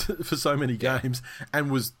suspended for so many games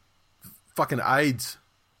and was fucking AIDS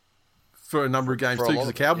for a number of games too, because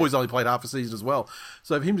the Cowboys only played half a season as well.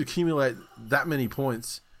 So for him to accumulate that many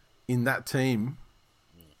points in that team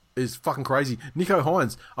is fucking crazy. Nico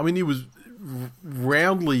Hines, I mean, he was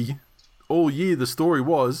roundly all year. The story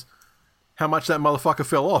was how much that motherfucker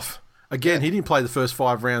fell off. Again, he didn't play the first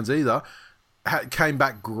 5 rounds either. Came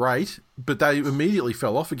back great, but they immediately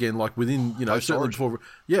fell off again. Like within, certainly before,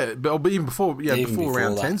 but even before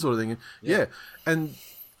round 10 sort of thing. Yeah, and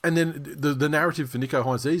then the narrative for Nico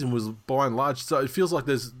Hines' season was by and large. So it feels like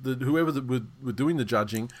there's whoever that were doing the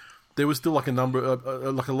judging, there was still like a number,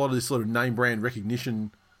 like a lot of this sort of name brand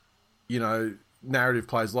recognition, narrative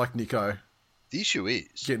players like Nico. The issue is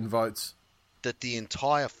getting votes. That the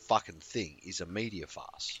entire fucking thing is a media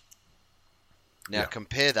farce. Now,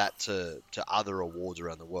 compare that to other awards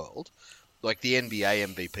around the world, like the NBA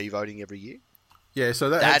MVP voting every year. Yeah, so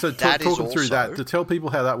talk them through that, to tell people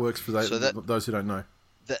how that works for those who don't know.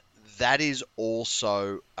 That is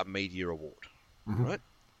also a media award, right?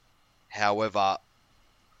 However,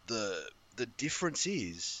 the difference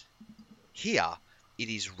is, here, it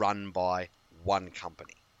is run by one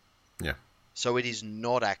company. Yeah. So it is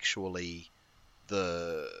not actually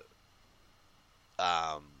the...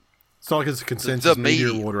 it's not like it's a consensus media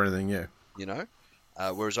award or anything, yeah.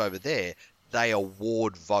 Whereas over there, they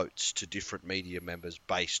award votes to different media members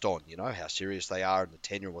based on, how serious they are and the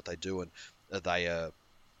tenure and what they do, and are they a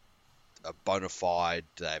bona fide,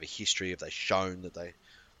 do they have a history, have they shown that they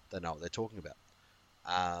know what they're talking about.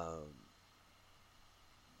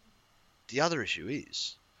 The other issue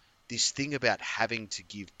is, this thing about having to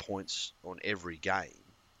give points on every game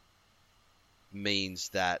means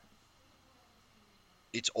that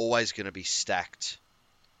it's always going to be stacked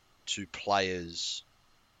to players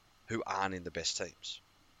who aren't in the best teams.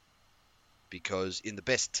 Because in the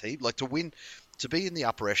best team, like to be in the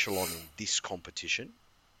upper echelon in this competition,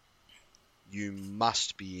 you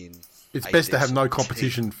must be in. It's best to have no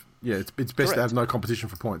competition. Yeah, it's best to have no competition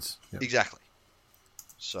for points. Yeah. Exactly.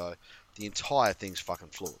 So the entire thing's fucking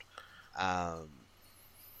flawed.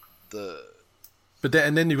 But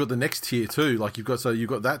then you've got the next tier too. Like you've got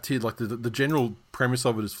that tier. Like the general premise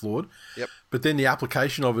of it is flawed. Yep. But then the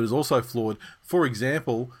application of it is also flawed. For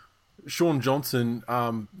example, Sean Johnson,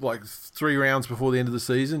 like 3 rounds before the end of the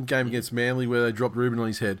season, game against Manly where they dropped Ruben on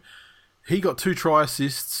his head, he got 2 try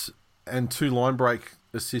assists and 2 line break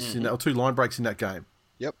assists in that, or 2 line breaks in that game.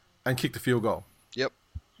 Yep. And kicked a field goal. Yep.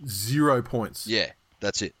 0 points. Yeah,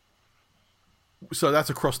 that's it. So that's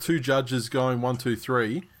across 2 judges going 1, 2,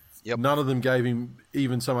 3. Yep. None of them gave him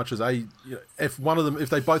even so much as if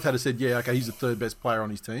they both had said, yeah, okay, he's the 3rd best player on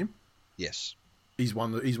his team. Yes. He's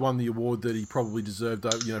won the award that he probably deserved,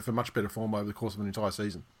 for much better form over the course of an entire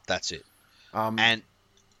season. That's it. And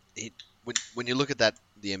when you look at the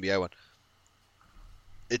NBA one,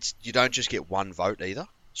 you don't just get one vote either.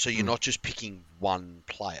 So you're not just picking one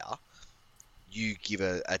player. You give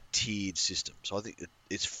a tiered system. So I think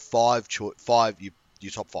it's 5 your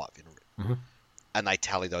top 5 in a room. And they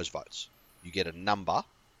tally those votes. You get a number.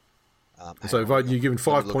 So you're giving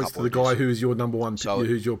 5 points to the guy who is your number one,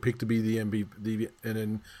 who's your pick to be the MVP, and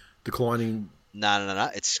then declining. No.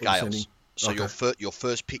 It scales. So okay. your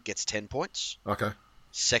first pick gets 10 points. Okay.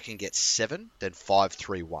 Second gets 7, then 5,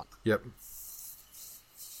 3, 1. Yep.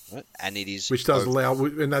 Right? And it is which does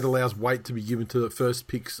that allows weight to be given to the first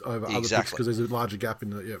picks over other picks because there's a larger gap in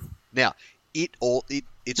the. Yep. Now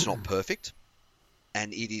it's not perfect.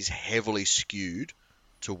 And it is heavily skewed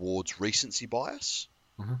towards recency bias.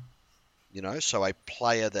 So a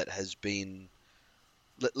player that has been,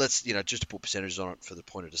 let's just to put percentages on it for the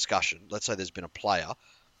point of discussion. Let's say there's been a player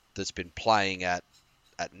that's been playing at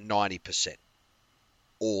 90%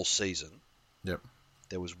 all season. Yep.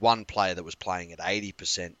 There was one player that was playing at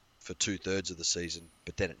 80% for 2/3 of the season,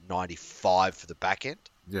 but then at 95 for the back end.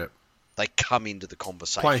 Yep. They come into the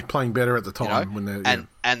conversation. Playing better at the time. When they're,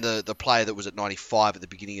 and the player that was at 95 at the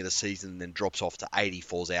beginning of the season and then drops off to 80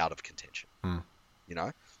 falls out of contention.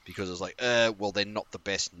 Because it's like, well, they're not the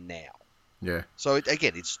best now. Yeah. So, it's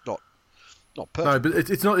not perfect. No, but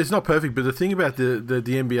it's not perfect. But the thing about the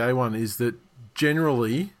NBA one is that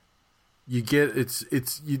generally you get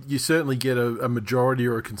you certainly get a majority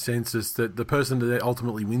or a consensus that the person that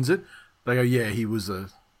ultimately wins it, they go, yeah, he was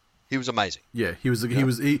amazing. Yeah, he was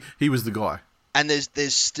the guy. And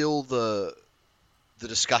there's still the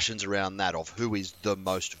discussions around that of who is the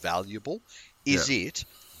most valuable. Is it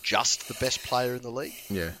just the best player in the league?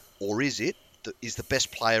 Yeah. Or is it is the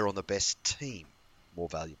best player on the best team more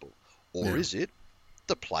valuable? Or is it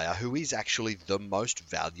the player who is actually the most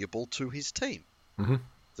valuable to his team? Mm-hmm.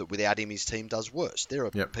 That without him, his team does worse. There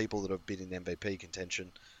are people that have been in MVP contention.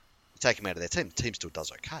 You take him out of their team, the team still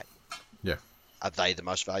does okay. Yeah. Are they the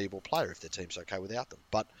most valuable player if their team's okay without them?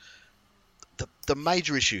 But the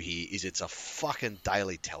major issue here is it's a fucking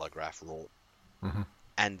Daily Telegraph rort. Mm-hmm.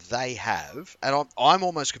 And they have, and I'm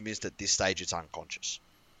almost convinced at this stage it's unconscious,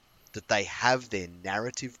 that they have their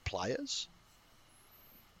narrative players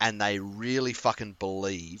and they really fucking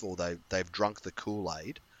believe, or they've drunk the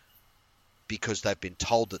Kool-Aid because they've been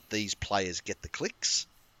told that these players get the clicks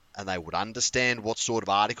and they would understand what sort of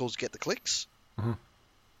articles get the clicks. Mm-hmm.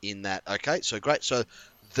 In that, okay, so great. So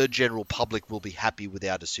the general public will be happy with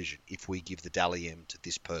our decision if we give the Dally M to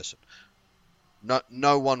this person.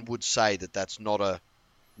 No one would say that that's not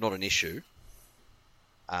an issue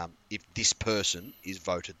if this person is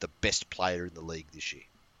voted the best player in the league this year.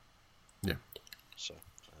 Yeah. So,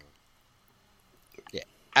 yeah,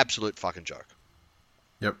 absolute fucking joke.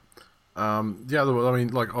 Yep. The other one, I mean,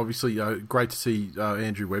 like, obviously, great to see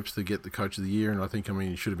Andrew Webster get the Coach of the Year, and I think,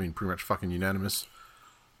 he should have been pretty much fucking unanimous,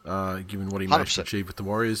 given what he managed to achieve with the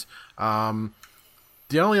Warriors.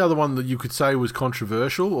 The only other one that you could say was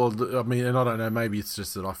controversial, and I don't know, maybe it's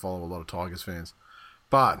just that I follow a lot of Tigers fans,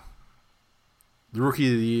 but the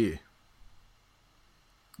Rookie of the Year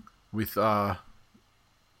with Glenn's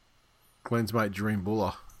mate Jareem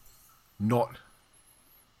Buller not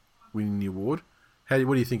winning the award.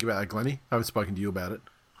 What do you think about that, Glennie? I haven't spoken to you about it.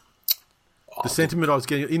 The sentiment I was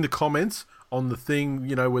getting in the comments on the thing,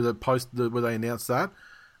 where they announced that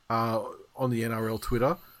on the NRL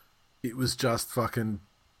Twitter, it was just fucking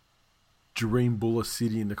Jareem Buller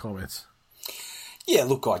City in the comments. Yeah,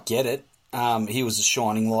 look, I get it. He was a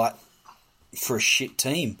shining light for a shit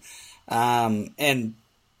team, and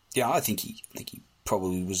I think he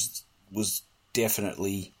probably was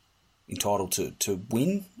definitely entitled to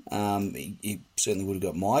win. He certainly would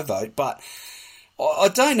have got my vote, but I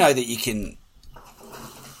don't know that you can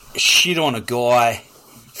shit on a guy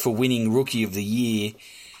for winning Rookie of the Year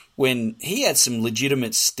when he had some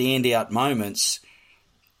legitimate standout moments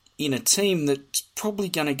in a team that's probably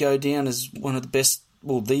going to go down as one of the best,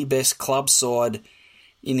 the best club side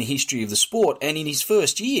in the history of the sport. And in his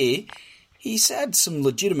first year, he's had some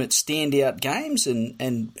legitimate standout games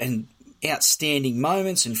and outstanding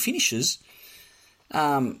moments and finishes.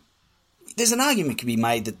 There's an argument to be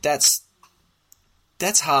made that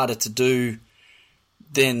that's harder to do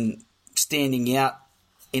than standing out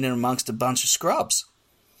in and amongst a bunch of scrubs.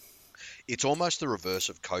 It's almost the reverse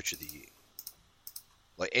of Coach of the Year.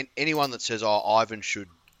 Like anyone that says, Ivan should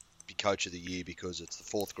be Coach of the Year because it's the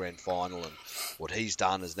fourth grand final and what he's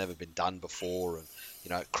done has never been done before, and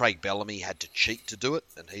Craig Bellamy had to cheat to do it,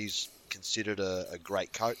 and he's considered a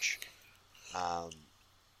great coach.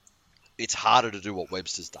 It's harder to do what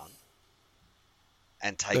Webster's done,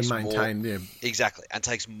 and takes exactly, and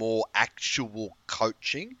takes more actual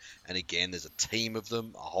coaching. And again, there's a team of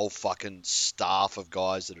them, a whole fucking staff of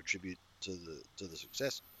guys that attribute to the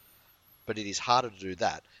success. But it is harder to do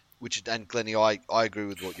that. And Glennie, I agree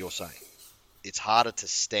with what you're saying. It's harder to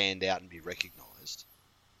stand out and be recognised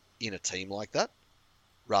in a team like that,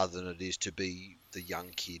 rather than it is to be the young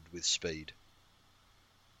kid with speed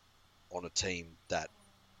on a team that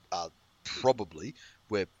are probably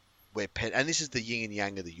where and this is the yin and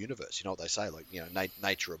yang of the universe. You know what they say,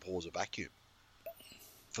 nature abhors a vacuum.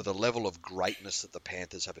 For the level of greatness that the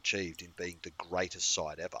Panthers have achieved in being the greatest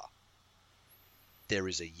side ever, there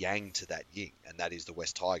is a yang to that yin, and that is the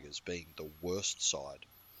West Tigers being the worst side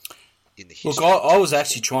in the history. Look, I was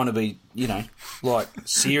actually trying to be,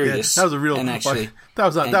 serious. Yeah, that was a real. And actually, that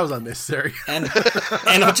was unnecessary. And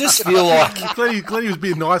I just feel like Glennie was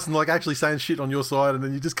being nice and actually saying shit on your side, and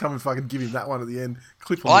then you just come and fucking give him that one at the end.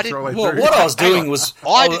 Clip on the throwaway through. What I was doing was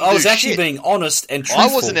I was actually being honest and truthful.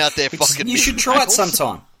 I wasn't out there fucking. You should try it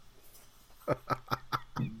sometime.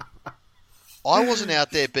 I wasn't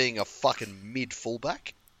out there being a fucking mid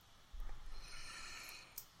fullback.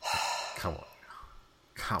 Come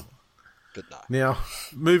on. But no. Now,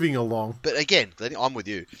 moving along. But again, Glennie, I'm with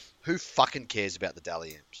you. Who fucking cares about the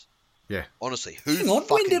Dally M's? Yeah. Honestly, who Hang on,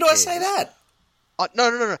 fucking when did cares? I say that?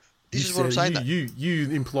 No. This is what I'm saying. You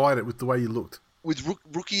implied it with the way you looked. With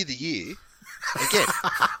Rookie of the Year, again.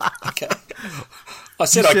 Okay. I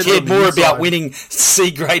said I cared more about winning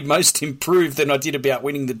C-grade most improved than I did about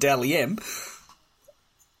winning the Dally M.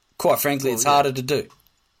 Quite frankly, it's harder to do.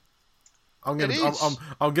 I'm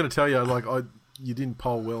gonna tell you, you didn't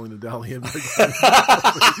poll well in the Dally M.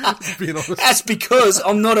 Being honest. That's because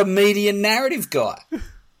I'm not a media narrative guy.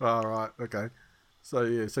 All right, okay. So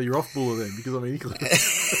you're off Buller then, because I mean,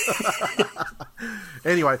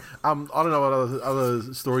 anyway, I don't know what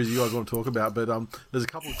other stories you guys want to talk about, but there's a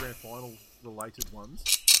couple of grand final related ones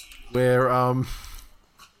where one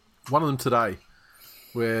of them today,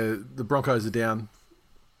 where the Broncos are down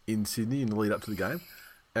in Sydney in the lead up to the game,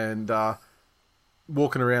 and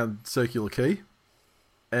walking around Circular Quay,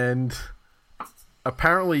 and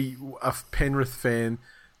apparently a Penrith fan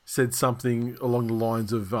said something along the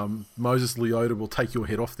lines of Moses Leota will take your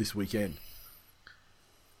head off this weekend.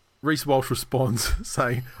 Reece Walsh responds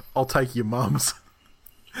saying, "I'll take your mum's."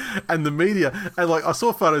 And the media, and like I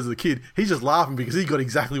saw photos of the kid, he's just laughing because he got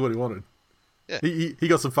exactly what he wanted. Yeah. He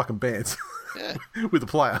got some fucking bands with a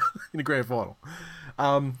player in the grand final.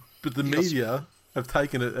 But the media have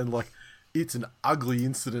taken it and like, it's an ugly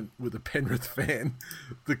incident with a Penrith fan.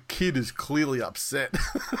 The kid is clearly upset.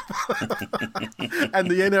 And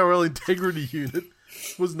the NRL integrity unit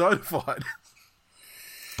was notified.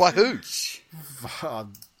 By who?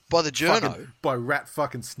 By the journo? By rat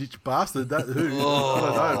fucking snitch bastard. That who?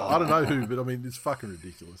 I don't know who, but I mean, it's fucking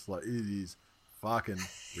ridiculous. Like, it is fucking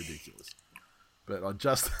ridiculous. But I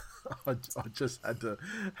just had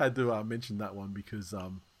to mention that one because I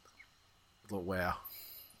thought, wow.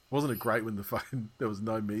 Wasn't it great when there was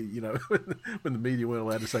no media, you know, when the media weren't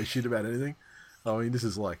allowed to say shit about anything? I mean, this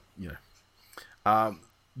is like, you know.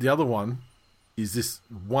 The other one is this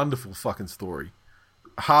wonderful fucking story.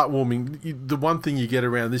 Heartwarming. The one thing you get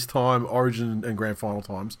around this time, Origin and Grand Final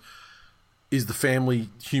times, is the family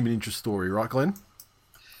human interest story, right, Glenn?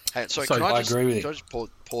 Hey, so can I agree with you. Can I just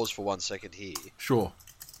pause for 1 second here? Sure.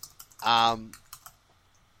 The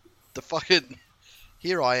fucking...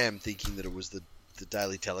 Here I am thinking that it was the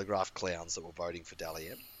Daily Telegraph clowns that were voting for Dally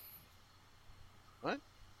M. Right?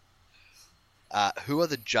 Who are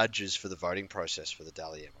the judges for the voting process for the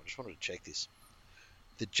Dally M? I just wanted to check this.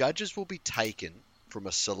 The judges will be taken from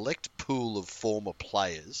a select pool of former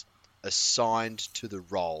players assigned to the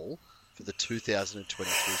role for the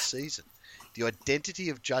 2023 season. The identity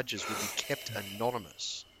of judges will be kept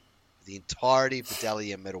anonymous for the entirety of the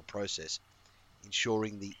Dally M medal process,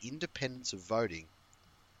 ensuring the independence of voting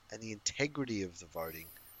and the integrity of the voting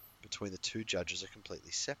between the two judges are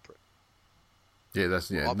completely separate. Yeah,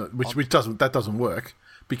 which doesn't work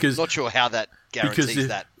because I'm not sure how that guarantees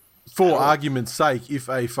that. For argument's sake, if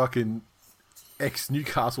a fucking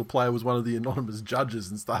ex-Newcastle player was one of the anonymous judges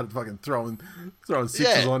and started fucking throwing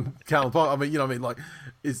sixes on Callum Pike, I mean, you know what I mean? Like,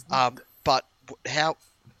 it's... But how...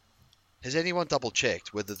 Has anyone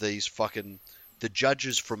double-checked whether these fucking... The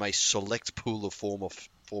judges from a select pool of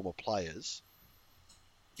former players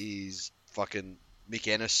is fucking Mick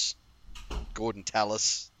Ennis, Gordon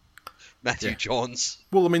Tallis, Matthew Johns.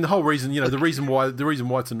 Well, I mean, the whole reason, you know, the reason why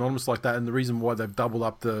it's anonymous like that, and the reason why they've doubled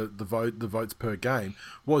up the votes per game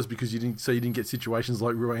was because you didn't get situations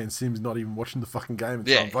like Ruan Sims not even watching the fucking game and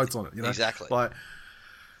throwing votes on it. You know, exactly. Like,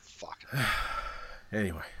 fuck.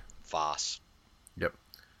 Anyway, farce. Yep.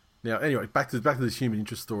 Now, anyway, back to this human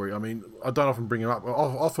interest story. I mean, I don't often bring them up.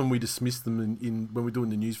 Often we dismiss them in when we're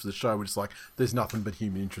doing the news for the show. We're just like, there's nothing but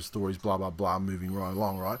human interest stories, blah blah blah, moving right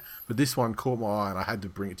along, right? But this one caught my eye, and I had to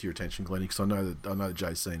bring it to your attention, Glennie, because I know that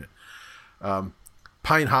Jay's seen it.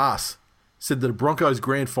 Payne Haas said that a Broncos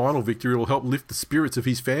grand final victory will help lift the spirits of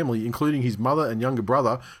his family, including his mother and younger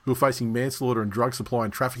brother, who are facing manslaughter and drug supply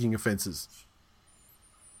and trafficking offences.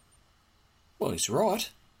 Well, he's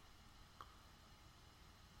right.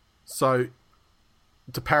 So,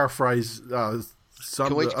 to paraphrase some...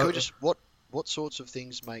 Can we just... What sorts of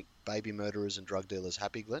things make baby murderers and drug dealers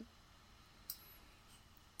happy, Glenn?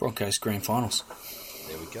 Broncos grand finals.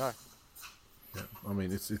 There we go. Yeah, I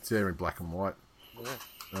mean, it's there in black and white.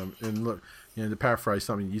 Yeah. And look, you know, to paraphrase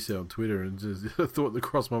something you said on Twitter, and just a thought that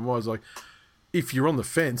crossed my mind is like, if you're on the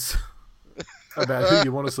fence about who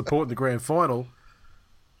you want to support in the grand final,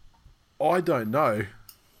 I don't know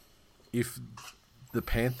if the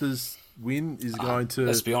Panthers win is going to...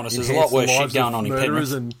 Let's be honest, there's a lot worse shit going on in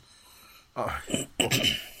Penrith. And,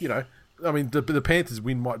 you know, I mean, the Panthers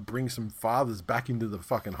win might bring some fathers back into the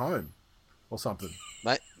fucking home or something.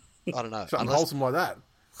 Mate, I don't know. Something wholesome like that.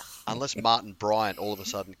 Unless Martin Bryant all of a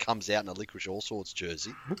sudden comes out in a Licorice All Sorts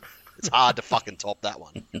jersey, it's hard to fucking top that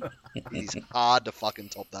one. It is hard to fucking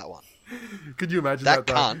top that one. Could you imagine that?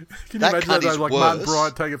 Can you imagine that? Is Like worse. Martin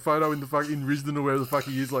Bryant take a photo in Risdon or wherever the fuck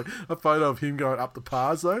he is, like a photo of him going up the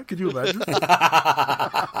pars. Though, could you imagine? Do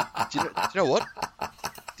you know what?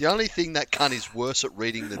 The only thing that cunt is worse at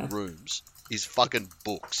reading than rooms is fucking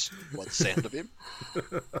books. By the sound of him.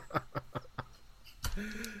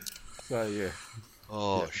 So yeah.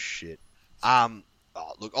 Oh, shit.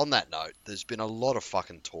 Look, on that note, there's been a lot of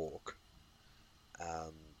fucking talk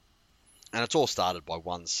and it's all started by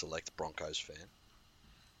one select Broncos fan,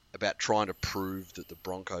 about trying to prove that the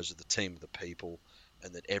Broncos are the team of the people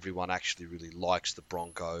and that everyone actually really likes the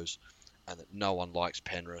Broncos and that no one likes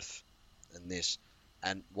Penrith and this.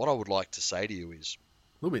 And what I would like to say to you is...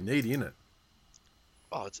 A little bit needy, isn't it?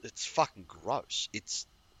 Oh, it's fucking gross. It's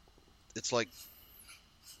like...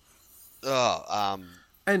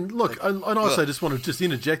 And look, and I also just want to just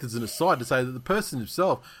interject as an aside to say that the person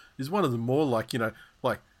himself is one of the more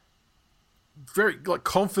very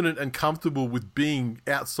confident and comfortable with being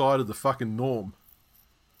outside of the fucking norm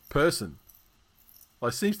person.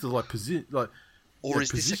 Seems to position or is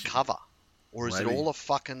this a cover? Or is Maybe. it all a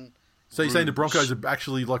fucking... So you're saying the Broncos are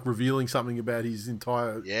actually revealing something about his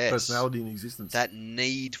entire personality and existence? That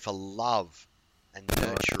need for love and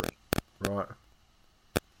nurturing. Right.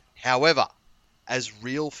 However, as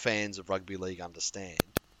real fans of rugby league understand,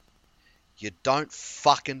 you don't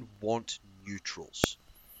fucking want neutrals.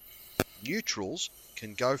 Neutrals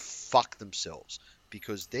can go fuck themselves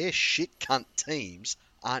because their shit cunt teams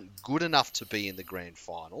aren't good enough to be in the grand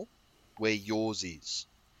final where yours is.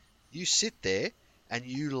 You sit there and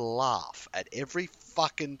you laugh at every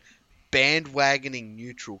fucking bandwagoning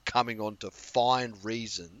neutral coming on to find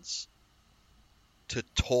reasons to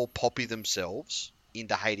tall poppy themselves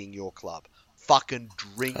into hating your club. Fucking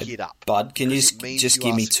drink it up. Bud, can you just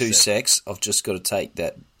give me 2 successful. secs? I've just got to take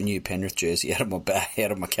that new Penrith jersey out of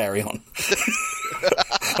my carry-on.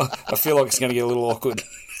 I feel like it's going to get a little awkward.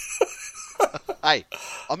 Hey,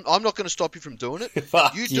 I'm not going to stop you from doing it.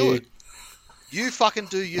 Fuck you do it. You fucking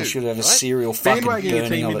do you. I should have a right? serial fucking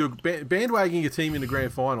burning of it. Bandwagoning a team in the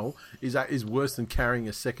grand final is worse than carrying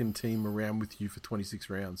a second team around with you for 26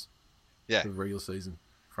 rounds. Yeah. For the regular season.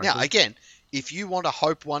 Frankly. Now, again, if you want to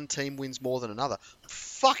hope one team wins more than another,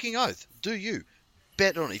 fucking oath, do you.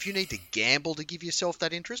 Bet on it. If you need to gamble to give yourself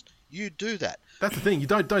that interest, you do that. That's the thing. You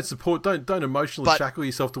don't emotionally shackle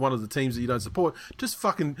yourself to one of the teams that you don't support. Just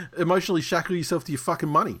fucking emotionally shackle yourself to your fucking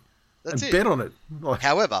money. That's and it. bet on it.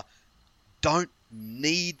 However, don't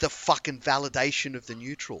need the fucking validation of the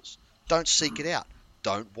neutrals. Don't seek it out.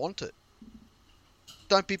 Don't want it.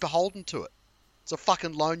 Don't be beholden to it. It's a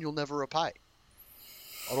fucking loan you'll never repay.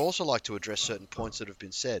 I'd also like to address certain points that have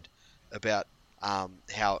been said about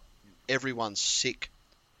how everyone's sick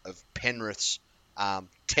of Penrith's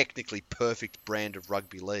technically perfect brand of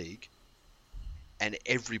rugby league and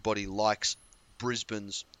everybody likes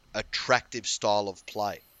Brisbane's attractive style of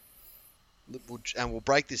play. And we'll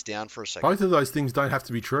break this down for a second. Both of those things don't have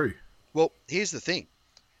to be true. Well, here's the thing.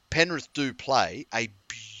 Penrith do play a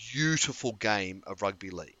beautiful game of rugby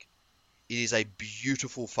league. It is a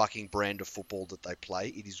beautiful fucking brand of football that they play.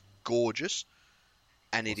 It is gorgeous,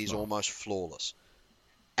 and it is almost flawless.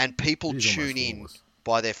 And people tune in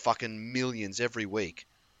by their fucking millions every week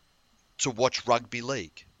to watch rugby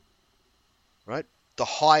league. Right? The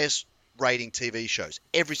highest rating TV shows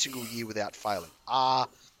every single year without failing are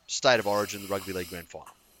State of Origin, the Rugby League Grand Final.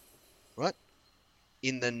 Right?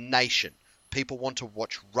 In the nation, people want to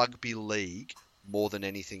watch rugby league more than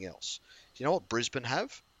anything else. Do you know what Brisbane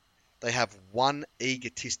have? They have one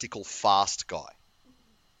egotistical fast guy.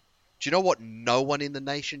 Do you know what no one in the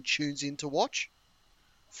nation tunes in to watch?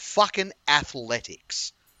 Fucking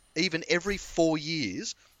athletics. Even every 4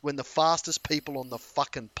 years, when the fastest people on the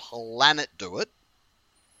fucking planet do it,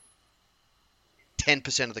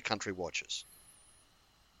 10% of the country watches.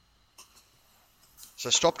 So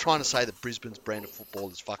stop trying to say that Brisbane's brand of football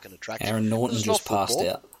is fucking attractive. Aaron Norton just passed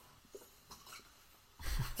out.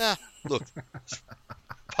 Ah, look.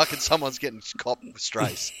 Fucking someone's getting copped with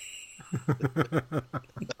strays.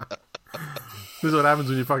 This is what happens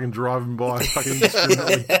when you're fucking driving by fucking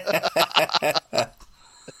indiscriminately.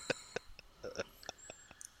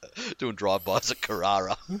 Doing drive-bys at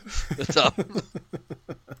Carrara.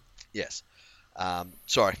 Yes.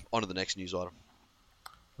 Sorry, on to the next news item.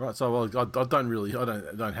 Right, so I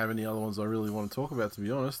don't have any other ones I really want to talk about, to be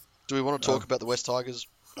honest. Do we want to talk about the West Tigers?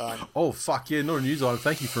 Oh, fuck yeah, not a news item.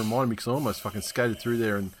 Thank you for reminding me, because I almost fucking skated through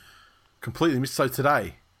there and completely missed. So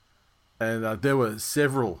today, and there were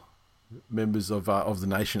several members of the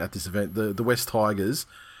nation at this event, the West Tigers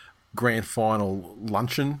grand final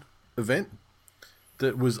luncheon event.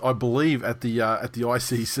 That was, I believe, at the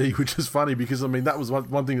ICC, which is funny because, I mean, that was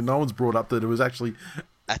one thing that no one's brought up, that it was actually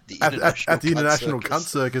at the International Cunt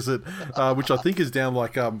Circus, which I think is down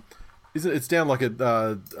it's down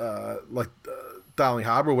Darling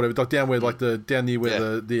Harbour or whatever, down where down near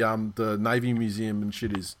where the Navy Museum and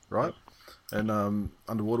shit is, right? And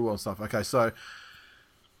underwater world and stuff. Okay, so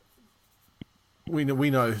we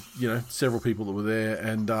know several people that were there,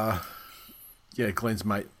 and Glenn's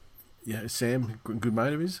mate. Yeah, Sam, good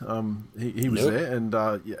mate of his. He was there,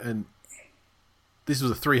 and this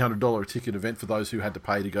was a $300 a ticket event for those who had to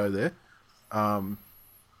pay to go there. And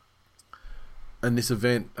this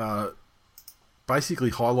event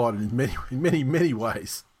basically highlighted in many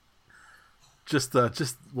ways. Just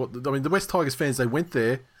what I mean. The West Tigers fans, they went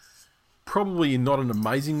there probably in not an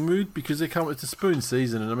amazing mood because it's a spoon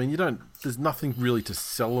season, and I mean there's nothing really to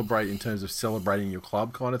celebrate in terms of celebrating your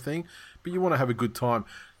club kind of thing, but you want to have a good time.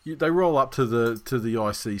 They roll up to the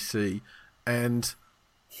ICC, and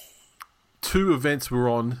 2 events were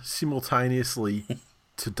on simultaneously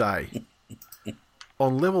today.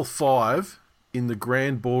 On level 5 in the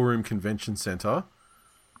Grand Ballroom Convention Centre,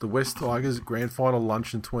 the West Tigers Grand Final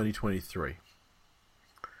Luncheon 2023.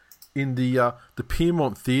 In the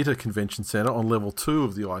Piermont Theatre Convention Centre on level 2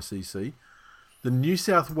 of the ICC, the New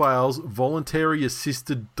South Wales Voluntary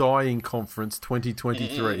Assisted Dying Conference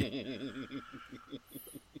 2023.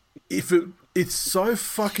 It's so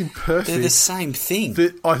fucking perfect. They're the same thing.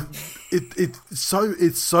 That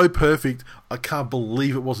it's so perfect. I can't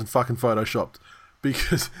believe it wasn't fucking photoshopped.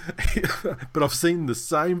 Because, but I've seen the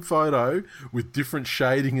same photo with different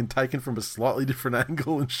shading and taken from a slightly different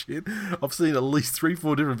angle and shit. I've seen at least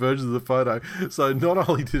 3-4 different versions of the photo. So not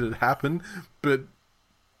only did it happen, but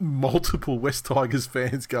multiple West Tigers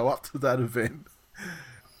fans go up to that event,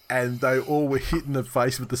 and they all were hit in the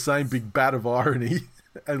face with the same big bat of irony,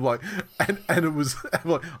 and it was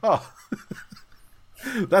like, oh.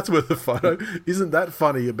 That's worth a photo. Isn't that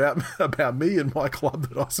funny about me and my club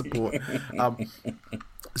that I support?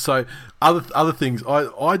 So other things.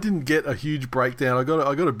 I didn't get a huge breakdown. I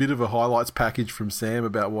got a bit of a highlights package from Sam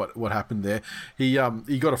about what happened there. He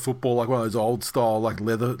got a football, like one of those old style like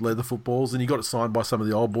leather footballs, and he got it signed by some of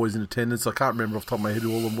the old boys in attendance. I can't remember off the top of my head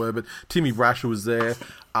who all of them were, but Timmy Brasher was there.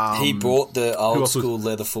 He brought the old school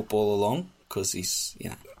leather football along because he's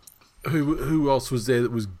Who else was there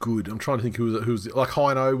that was good? I'm trying to think who was like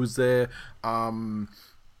Hino was there, Hallertau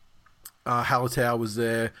was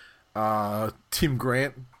there, Tim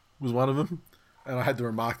Grant was one of them, and I had to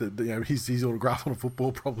remark that his autograph on a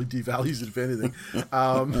football probably devalues it if anything.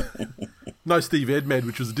 No Steve Edmed,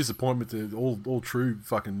 which was a disappointment to all true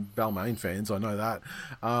fucking Balmain fans. I know that.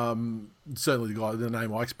 Certainly the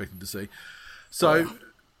name I expected to see. So.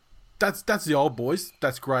 That's the old boys.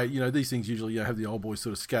 That's great. These things usually have the old boys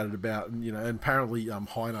sort of scattered about, and and apparently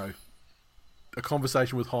Hino, a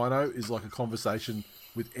conversation with Hino is like a conversation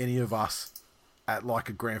with any of us at like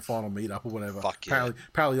a grand final meetup or whatever. Fuck yeah.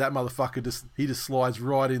 Apparently that motherfucker just slides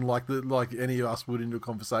right in like any of us would into a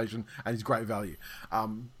conversation, and he's great value.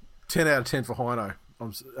 10 out of 10 for Hino.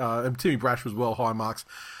 And Timmy Brash was well, high marks.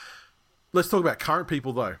 Let's talk about current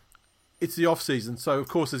people though. It's the off season, so of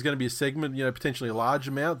course there's going to be a segment, potentially a large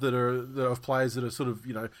amount that are of players that are sort of,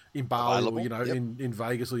 in Bali available, or in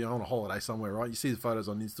Vegas or on a holiday somewhere, right? You see the photos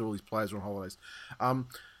on Insta, all these players are on holidays.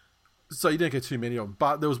 So you don't get too many of them,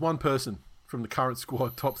 but there was one person from the current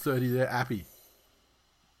squad, top 30 there, Appy.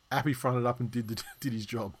 Appy fronted up and did his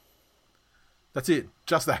job. That's it,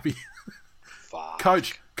 just Appy. Fuck.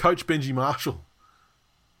 Coach Benji Marshall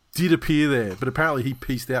did appear there, but apparently he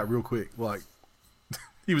pieced out real quick, like.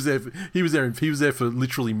 He was there for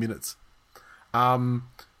literally minutes.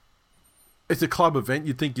 It's a club event.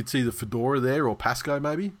 You'd think you'd see the Fedora there or Pasco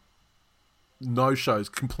maybe. No shows,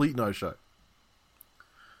 complete no show.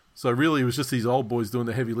 So really, it was just these old boys doing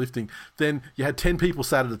the heavy lifting. Then you had 10 people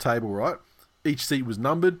sat at a table, right? Each seat was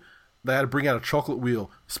numbered. They had to bring out a chocolate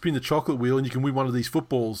wheel, spin the chocolate wheel, and you can win one of these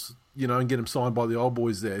footballs, and get them signed by the old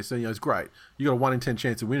boys there. So it's great. You got a 1 in 10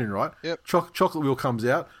 chance of winning, right? Yep. Chocolate wheel comes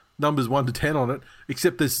out. Numbers 1 to 10 on it,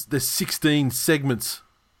 except there's 16 segments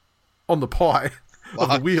on the pie of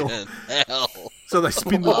the wheel. Hell. So they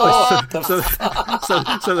spin the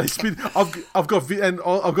so they spin. I've got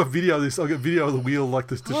video of this. I've got video of the wheel like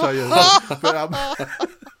this to show you. But,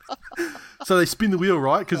 so they spin the wheel,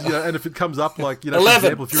 right? Because and if it comes up like 11. For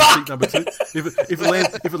example, if you're in seat number 2,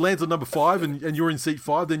 if it lands on number 5 and you're in seat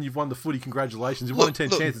 5, then you've won the footy. Congratulations! 1 in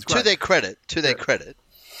 10 chance. It's great. To their credit.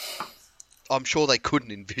 I'm sure they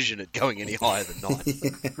couldn't envision it going any higher than 9.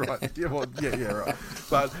 Right. Yeah, right.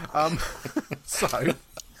 But, so...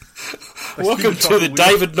 Welcome to the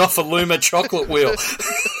David Nofaluma chocolate wheel.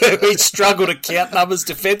 We struggle to count numbers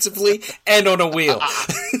defensively and on a wheel.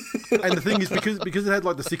 And the thing is, because it had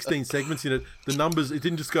like the 16 segments in it, the numbers, it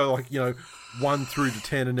didn't just go like, 1 through to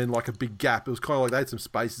 10 and then like a big gap. It was kind of like they had some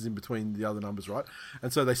spaces in between the other numbers, right?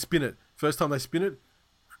 And so they spin it. First time they spin it,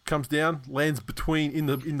 comes down, lands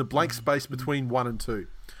in the blank space between 1 and 2.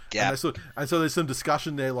 Yeah. And so there's some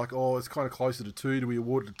discussion there, like, oh, it's kind of closer to 2. Do we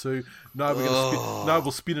award it to 2? No, we're going to spin. No,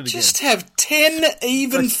 we'll spin it again. Just have 10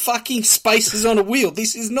 even fucking spaces on a wheel.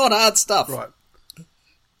 This is not hard stuff. Right.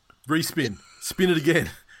 Respin. Spin it again.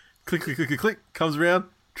 click, click, click, click, click, comes around,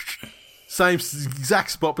 same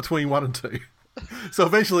exact spot between 1 and 2. So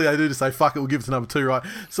eventually they do just say, fuck it, we'll give it to number 2, right?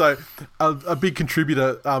 So a big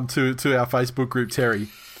contributor to our Facebook group, Terry,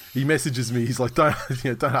 he messages me. He's like, don't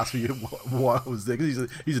ask me why I was there, because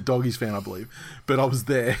he's a Doggies fan, I believe. But I was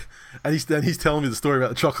there, and he's telling me the story about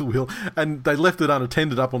the chocolate wheel, and they left it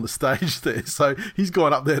unattended up on the stage there. So he's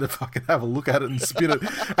gone up there to fucking have a look at it and spin it,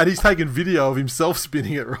 and he's taking video of himself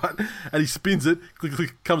spinning it, right? And he spins it, click,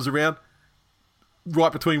 click, comes around,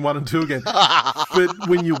 right between 1 and 2 again. But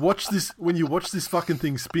when you watch this fucking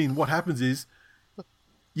thing spin, what happens is,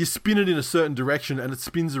 you spin it in a certain direction and it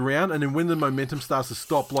spins around, and then when the momentum starts to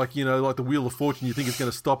stop, like the Wheel of Fortune, you think it's going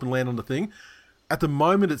to stop and land on the thing. At the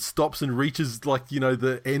moment it stops and reaches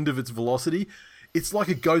the end of its velocity, it's like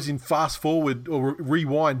it goes in fast forward or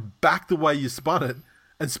rewind back the way you spun it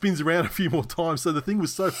and spins around a few more times. So the thing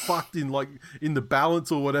was so fucked in the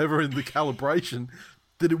balance or whatever, in the calibration,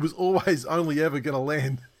 that it was always only ever going to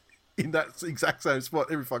land in that exact same spot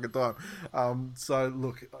every fucking time. So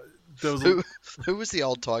look, there was who was the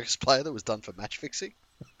old Tigers player that was done for match fixing?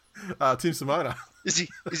 Tim Simona. Is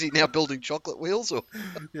he now building chocolate wheels? Or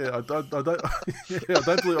yeah, I don't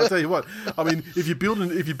believe. I tell you what, I mean, if you're building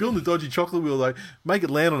a dodgy chocolate wheel, though, make it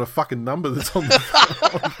land on a fucking number that's on the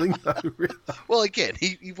thing. Though, really. Well, again,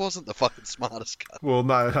 he wasn't the fucking smartest guy. Well,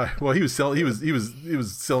 no. Well, he was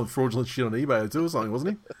selling fraudulent shit on eBay too, or something,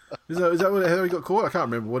 wasn't he? Is that how he got caught? I can't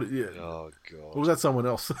remember what. Yeah. Oh god. Or was that someone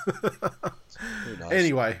else? Who knows?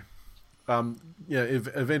 Anyway.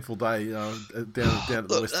 Eventful day down at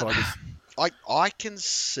the West Tigers. I can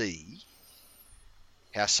see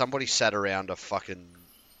how somebody sat around a fucking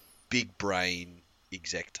big brain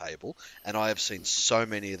exec table, and I have seen so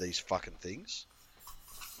many of these fucking things.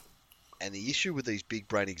 And the issue with these big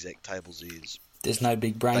brain exec tables is there's no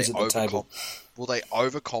big brains at the table. Well, they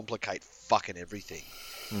overcomplicate fucking everything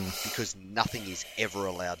because nothing is ever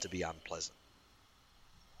allowed to be unpleasant.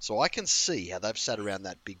 So I can see how they've sat around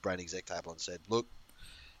that big brain exec table and said, look,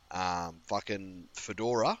 fucking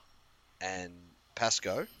Fedora and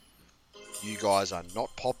Pasco, you guys are not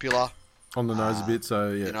popular. On the nose a bit, so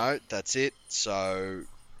yeah. That's it. So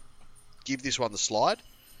give this one the slide.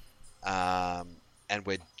 And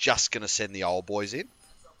we're just going to send the old boys in.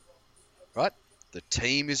 Right? The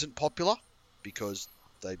team isn't popular because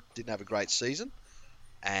they didn't have a great season.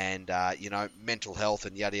 And, mental health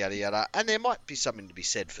and yada, yada, yada. And there might be something to be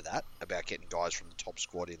said for that, about getting guys from the top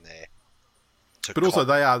squad in there. But also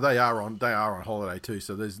they are on holiday too,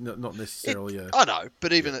 so there's not necessarily I know,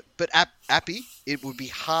 but Appy, it would be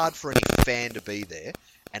hard for any fan to be there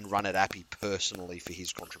and run at Appy personally for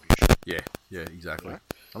his contribution. Yeah, exactly.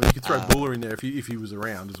 I mean, you could throw Buller in there if he was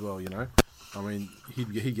around as well, I mean,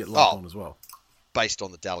 he'd get lumped on as well. Based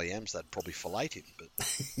on the Dally M's, they'd probably fillet him, but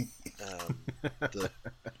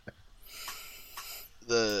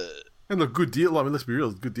and look, good deal. I mean, let's be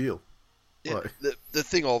real, good deal. Yeah, the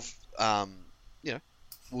thing of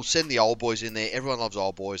we'll send the old boys in there. Everyone loves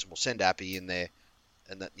old boys, and we'll send Appy in there,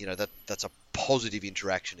 and that's a positive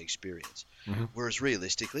interaction experience. Mm-hmm. Whereas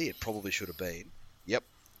realistically, it probably should have been. Yep,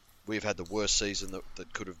 we've had the worst season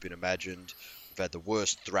that could have been imagined. We've had the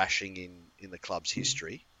worst thrashing in the club's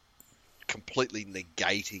history. Completely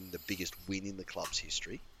negating the biggest win in the club's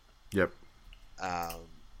history. Yep.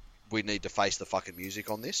 We need to face the fucking music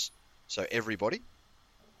on this. So everybody,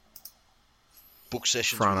 book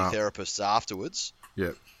sessions with your therapists afterwards.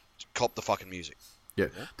 Yep. Cop the fucking music. Yeah.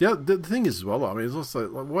 The thing is as well, I mean, it's also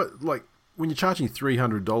when you're charging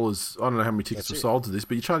 $300, I don't know how many tickets were sold to this,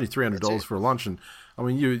 but you're charging $300 for a lunch, and I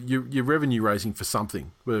mean, you're revenue raising for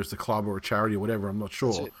something, whether it's a club or a charity or whatever. I'm not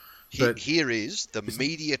sure. But here is the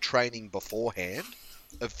media training beforehand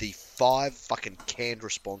of the 5 fucking canned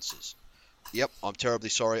responses. Yep, I'm terribly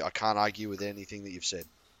sorry. I can't argue with anything that you've said.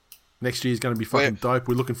 Next year's going to be fucking dope.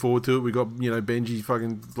 We're looking forward to it. We got Benji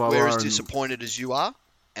fucking blah blah. We're as disappointed as you are,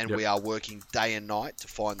 and we are working day and night to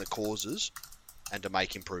find the causes and to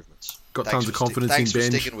make improvements. Got tons of confidence in Benji. Thanks for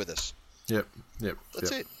sticking with us. Yep.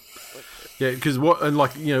 That's it. Yeah, because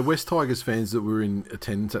West Tigers fans that were in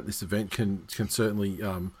attendance at this event can certainly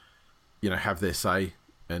have their say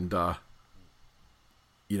and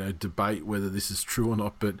debate whether this is true or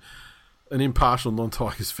not. But an impartial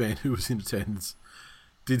non-Tigers fan who was in attendance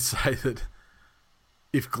did say that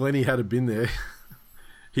if Glennie had been there,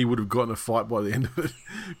 he would have gotten a fight by the end of it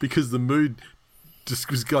because the mood just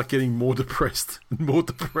was getting more depressed and more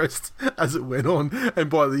depressed as it went on,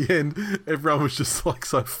 and by the end, everyone was just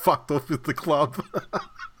so fucked off with the club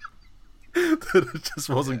that it just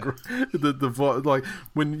wasn't great. The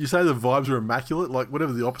when you say the vibes are immaculate,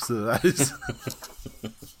 whatever the opposite of that is.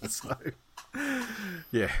 So,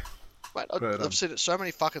 yeah. Mate, But, I've seen it so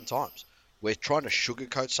many fucking times. Where trying to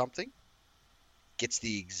sugarcoat something gets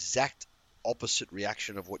the exact opposite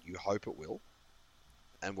reaction of what you hope it will.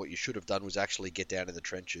 And what you should have done was actually get down in the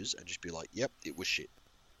trenches and just be like, yep, it was shit.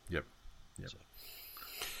 Yep. So.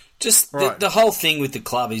 Just Right. the whole thing with the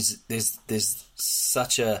club is there's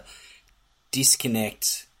such a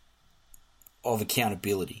disconnect of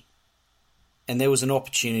accountability. And there was an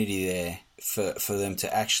opportunity there for them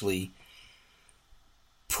to actually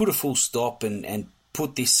put a full stop and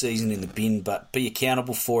put this season in the bin, but be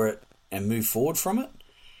accountable for it and move forward from it.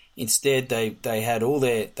 Instead, they had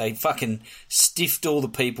they fucking stiffed all the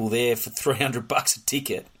people there for $300 a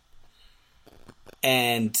ticket,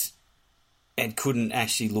 and couldn't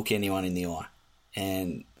actually look anyone in the eye,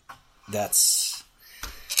 and that's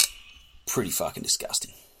pretty fucking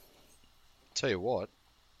disgusting. Tell you what,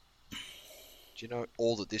 do you know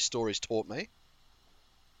all that this story's taught me?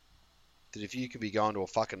 That if you can be going to a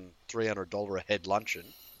fucking $300 a head luncheon,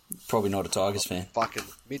 Probably not a Tigers fan. fucking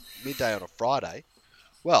midday on a Friday,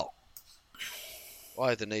 well,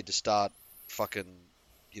 I either need to start fucking,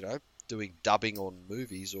 doing dubbing on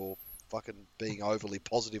movies or fucking being overly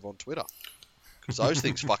positive on Twitter. Because those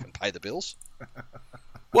things fucking pay the bills.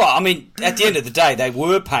 Well, I mean, at the end of the day, they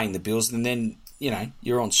were paying the bills, and then,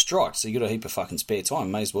 you're on strike, so you got a heap of fucking spare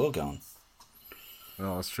time. May as well go on.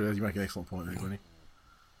 Oh, that's true. You make an excellent point there, Glennie.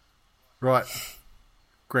 Right.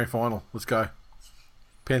 Grand final. Let's go.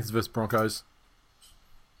 Panthers versus Broncos.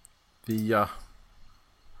 The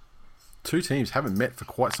two teams haven't met for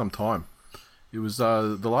quite some time. It was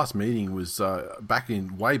the last meeting was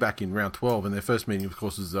way back in round 12, and their first meeting, of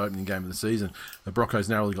course, was the opening game of the season. The Broncos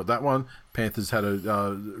narrowly got that one. Panthers had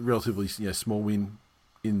a relatively small win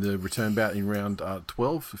in the return bout in round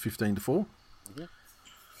 12, 15-4. Mm-hmm.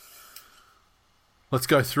 Let's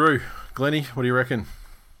go through. Glennie, what do you reckon?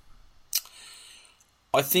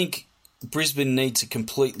 I think Brisbane need to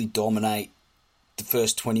completely dominate the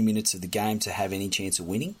first 20 minutes of the game to have any chance of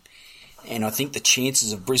winning. And I think the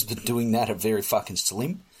chances of Brisbane doing that are very fucking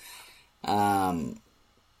slim. They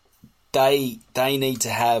need to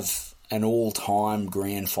have an all-time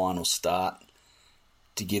grand final start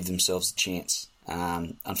to give themselves a chance.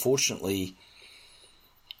 Unfortunately,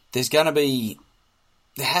 there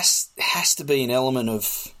has to be an element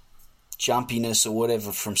of jumpiness or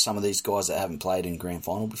whatever from some of these guys that haven't played in grand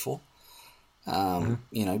final before.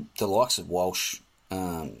 The likes of Walsh,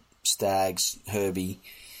 Staggs, Herbie,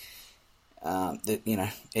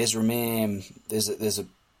 Ezra Mam. There's a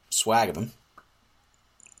swag of them.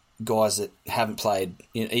 Guys that haven't played,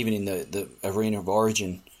 even in the arena of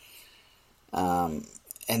origin, and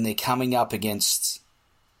they're coming up against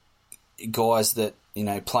guys that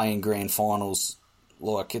play in grand finals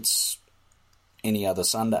like it's any other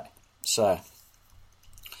Sunday. So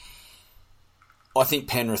I think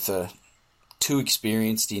Penrith are too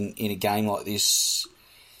experienced in a game like this.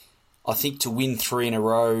 I think to win 3 in a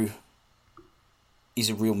row is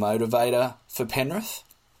a real motivator for Penrith,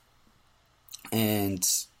 and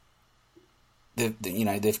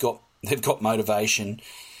they've got motivation.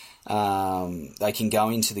 They can go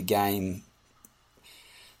into the game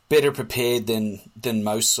better prepared than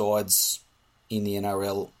most sides in the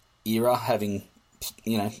NRL era, having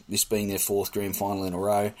this being their 4th grand final in a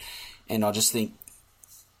row. And I just think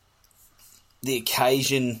the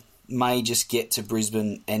occasion may just get to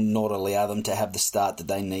Brisbane and not allow them to have the start that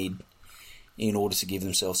they need in order to give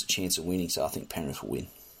themselves a chance of winning. So I think Penrith will win.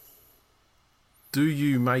 Do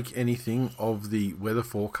you make anything of the weather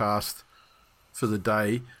forecast for the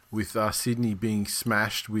day with Sydney being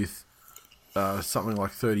smashed with something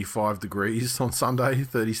like 35 degrees on Sunday,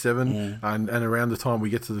 37, and around the time we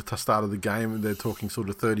get to the start of the game, they're talking sort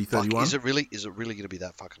of 30, 31? Is it really going to be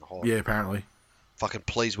that fucking hot? Yeah, apparently. Fucking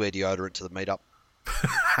please wear deodorant to the meetup.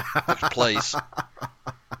 Please.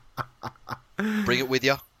 Bring it with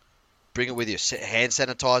you. Bring it with you. Hand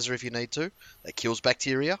sanitizer if you need to. That kills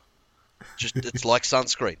bacteria. It's like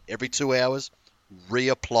sunscreen. Every 2 hours,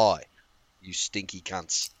 reapply. You stinky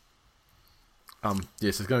cunts.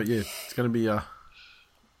 Yes, it's going to be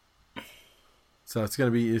so it's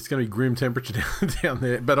going to be grim temperature down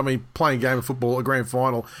there. But I mean, playing a game of football, a grand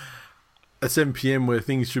final at 7 p.m. where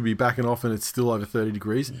things should be backing off and it's still over 30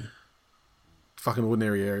 degrees. Fucking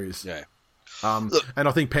ordinary areas. Yeah. And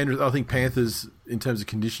I think Panthers, in terms of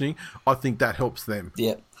conditioning, I think that helps them.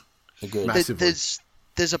 Yeah, agreed. Massively.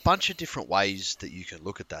 There's a bunch of different ways that you can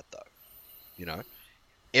look at that, though.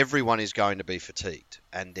 Everyone is going to be fatigued,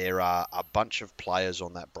 and there are a bunch of players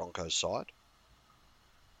on that Broncos side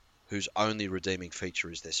whose only redeeming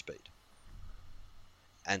feature is their speed.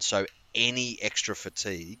 And so any extra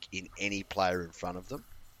fatigue in any player in front of them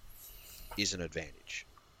is an advantage.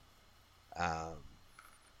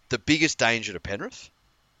 The biggest danger to Penrith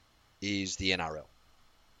is the NRL.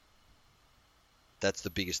 That's the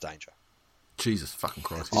biggest danger. Jesus fucking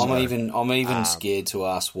Christ! I'm even scared to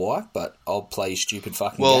ask why, but I'll play your stupid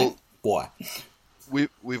fucking game. Why?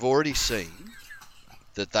 We've already seen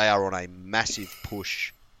that they are on a massive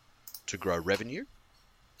push to grow revenue.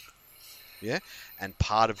 Yeah, and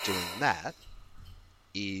part of doing that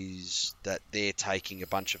is that they're taking a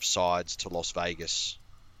bunch of sides to Las Vegas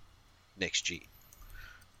next year.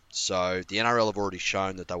 So the NRL have already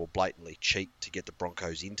shown that they will blatantly cheat to get the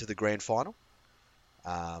Broncos into the grand final.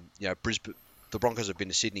 Brisbane, the Broncos have been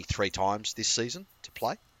to Sydney 3 times this season to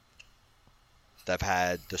play. They've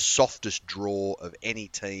had the softest draw of any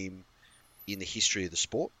team in the history of the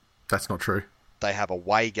sport. That's not true. They have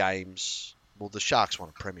away games. Well, the Sharks won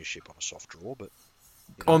a premiership on a soft draw, but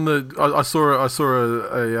on the I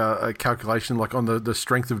saw a calculation like on the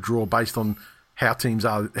strength of draw based on how teams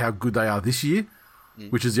are, how good they are this year,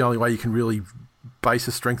 which is the only way you can really base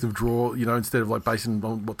a strength of draw. Instead of like basing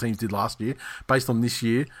on what teams did last year, based on this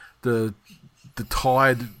year, the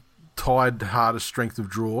tied hardest strength of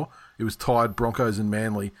draw. It was tied Broncos and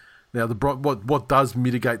Manly. Now, what does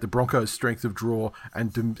mitigate the Broncos' strength of draw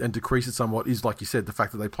and decrease it somewhat is, like you said, the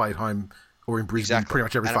fact that they play at home or in Brisbane pretty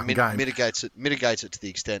much every fucking game. Mitigates it to the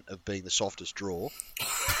extent of being the softest draw in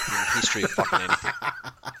the history of fucking anything.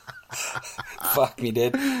 Fuck me,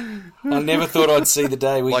 Dad. I never thought I'd see the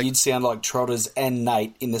day where you'd sound like Trotters and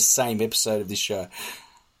Nate in the same episode of this show.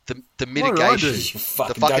 The mitigation,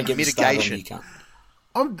 the fucking mitigation,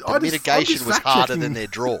 the mitigation was harder than their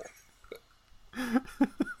draw.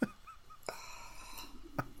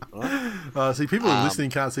 See, people who are listening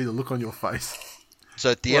can't see the look on your face.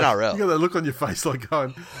 So the NRL, you got that look on your face like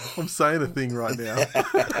going, I'm saying a thing right now.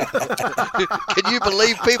 Can you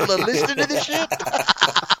believe people are listening to this shit?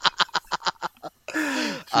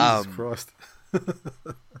 Jesus Christ.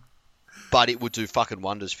 But it would do fucking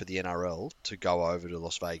wonders for the NRL to go over to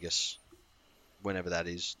Las Vegas whenever that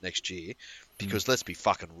is next year, because let's be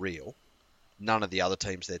fucking real, none of the other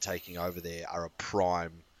teams they're taking over there are a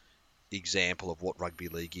prime example of what rugby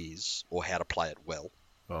league is or how to play it well.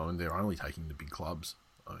 Oh, and they're only taking the big clubs.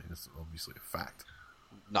 I mean, it's obviously a fact.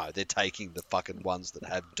 No, they're taking the fucking ones that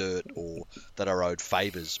have dirt or that are owed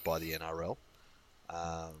favours by the NRL.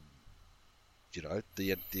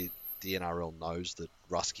 The NRL knows that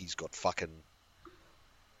Ruski's got fucking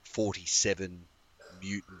 47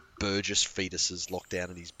 mutant Burgess fetuses locked down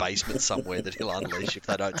in his basement somewhere that he'll unleash if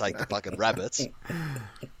they don't take the fucking rabbits.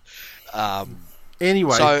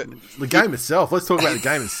 Anyway, so the game itself. Let's talk about the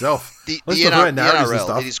game itself. The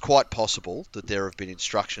NRL, it is quite possible that there have been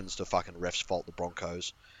instructions to fucking refs fault the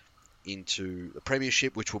Broncos into the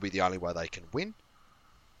premiership, which will be the only way they can win.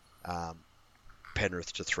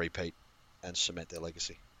 Penrith to three-peat and cement their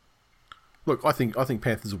legacy. Look, I think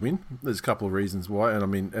Panthers will win. There's a couple of reasons why,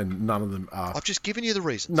 and none of them are. I've just given you the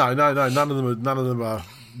reasons. No. None of them are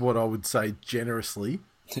what I would say generously.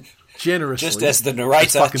 Just as the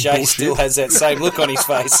narrator, Jay bullshit. Still has that same look on his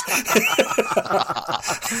face.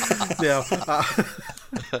 Now,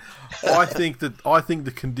 I think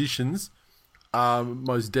the conditions are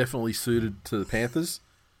most definitely suited to the Panthers,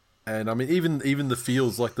 and I mean even the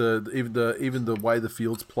fields, like even the way the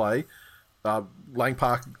fields play. Lang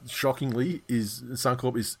Park, shockingly,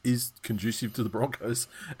 Suncorp is conducive to the Broncos,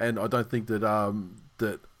 and I don't think that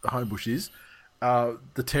Homebush is.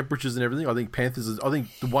 The temperatures and everything, I think Panthers. I think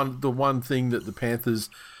the one thing that the Panthers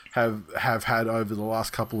have had over the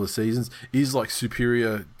last couple of seasons is like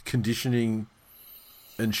superior conditioning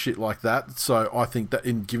and shit like that. So I think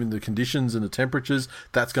that given the conditions and the temperatures,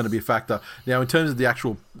 that's going to be a factor. Now, in terms of the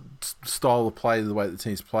actual style of play, the way that the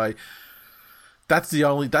teams play. That's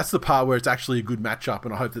the part where it's actually a good matchup,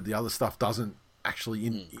 and I hope that the other stuff doesn't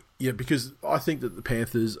actually because I think that the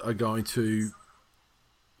Panthers are going to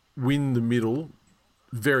win the middle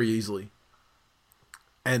very easily,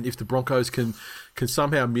 and if the Broncos can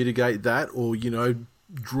somehow mitigate that, or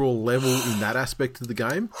draw level in that aspect of the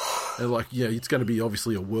game, and it's going to be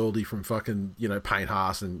obviously a worldie from fucking Payne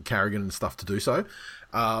Haas and Carrigan and stuff to do so.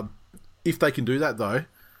 If they can do that though,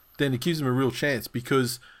 then it gives them a real chance,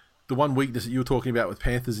 because the one weakness that you were talking about with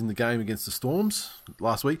Panthers in the game against the Storms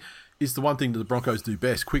last week is the one thing that the Broncos do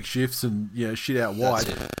best: quick shifts and shit out wide.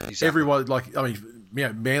 Exactly. Everyone,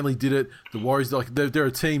 Manly did it. The Warriors, there are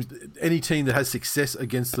teams. Any team that has success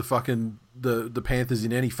against the fucking the Panthers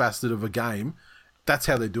in any facet of a game, that's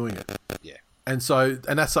how they're doing it. Yeah. And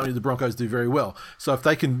that's something the Broncos do very well. So if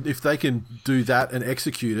they can do that and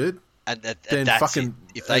execute it, then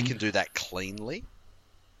if they can do that cleanly,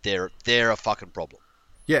 they're a fucking problem.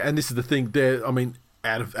 Yeah, and this is the thing.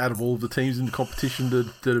 out of all of the teams in the competition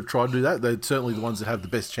that have tried to do that, they're certainly the ones that have the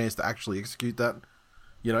best chance to actually execute that.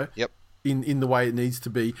 You know, Yep. in the way it needs to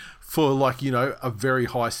be for, like, you know, a very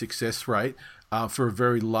high success rate for a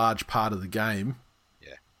very large part of the game.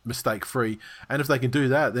 Yeah. Mistake free, and if they can do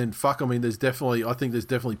that, then fuck. I mean, I think there's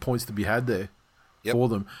definitely points to be had there for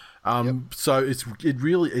them. So it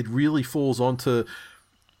really falls onto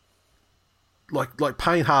like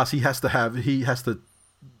Payne Haas. He has to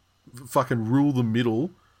fucking rule the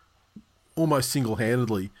middle almost single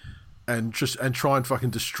handedly, and try and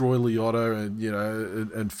fucking destroy Lyoto and, you know,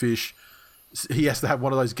 and Fish. He has to have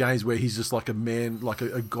one of those games where he's just like a man, like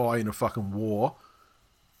a guy in a fucking war,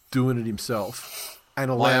 doing it himself,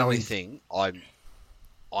 and allowing. My only thing,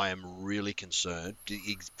 I am really concerned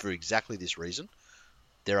for exactly this reason.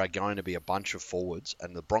 There are going to be a bunch of forwards,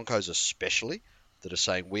 and the Broncos especially, that are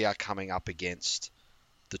saying we are coming up against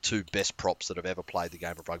the two best props that have ever played the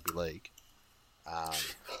game of rugby league.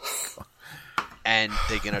 And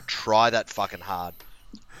they're going to try that fucking hard.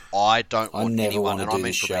 I don't want anyone, and I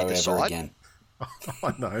mean from either side. Again.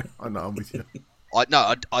 I know, I'm with you. I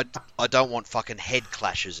don't want fucking head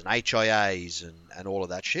clashes and HIAs and all of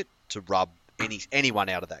that shit to rub anyone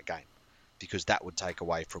out of that game, because that would take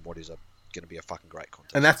away from what is going to be a fucking great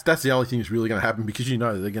contest. And that's the only thing that's really going to happen, because you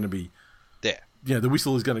know they're going to be there. You know, the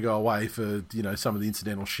whistle is going to go away for, you know, some of the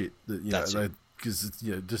incidental shit that, you know, because it's,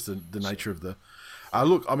 you know, just the nature of the.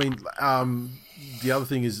 Look, I mean, the other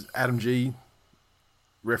thing is Adam G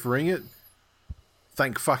refereeing it.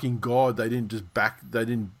 Thank fucking God they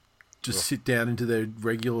didn't just sit down into their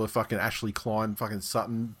regular fucking Ashley Klein, fucking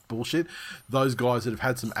Sutton bullshit. Those guys that have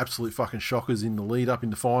had some absolute fucking shockers in the lead up in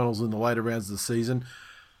the finals and the later rounds of the season,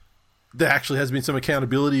 there actually has been some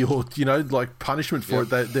accountability or, you know, like punishment for it.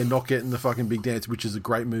 They're not getting the fucking big dance, which is a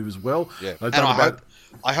great move as well. Yeah, and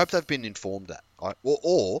I hope they've been informed that,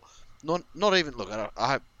 or not even. Look,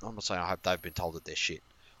 I'm not saying I hope they've been told that they're shit.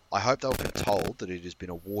 I hope they've been told that it has been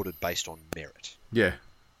awarded based on merit. Yeah,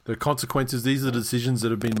 the consequences. These are the decisions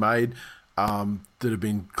that have been made that have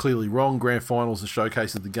been clearly wrong. Grand finals and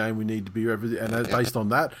showcases of the game. We need to be and based on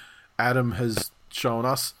that, Adam has shown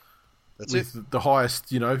us. That's with the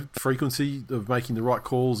highest, you know, frequency of making the right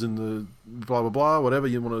calls in the blah blah blah, whatever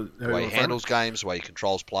you want to. The way he handles games, the way he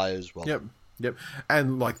controls players. Well, yep.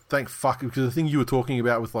 And like, thank fuck, because the thing you were talking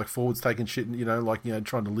about with like forwards taking shit, and, you know, like, you know,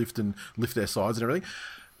 trying to lift their sides and everything.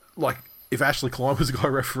 Like, if Ashley Klein was the guy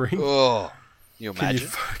refereeing, oh, you imagine?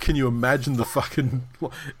 Can you imagine the fucking?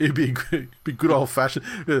 It'd be good old fashioned.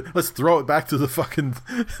 Let's throw it back to the fucking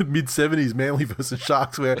mid-70s, Manly versus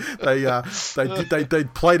Sharks, where they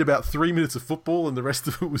played about 3 minutes of football and the rest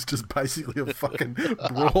of it was just basically a fucking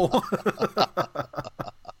brawl.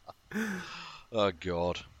 Oh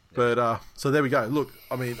God! But so there we go. Look,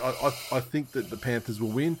 I mean, I think that the Panthers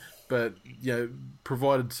will win, but, you know,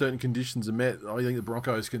 provided certain conditions are met, I think the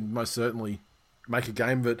Broncos can most certainly make a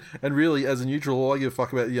game of it. And really, as a neutral, all I give a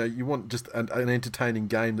fuck about, you know, you want just an entertaining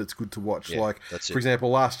game that's good to watch. Yeah, like, for example,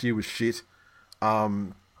 last year was shit.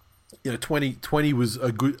 You know, 2020 was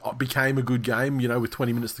became a good game, you know, with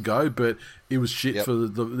 20 minutes to go, but it was shit for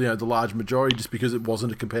the large majority, just because it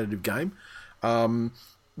wasn't a competitive game.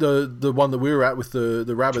 The one that we were at with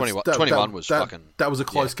the Rabbits, 21 was fucking. That was a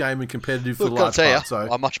close game and competitive for the large part. So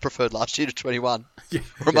I much preferred last year to 21.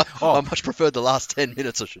 I much preferred the last 10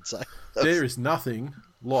 minutes, I should say. There is nothing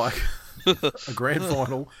like a grand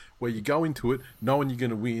final where you go into it knowing you're going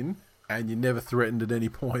to win and you're never threatened at any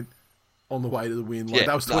point on the way to the win. Like,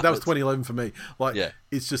 that was 2011 for me. Like,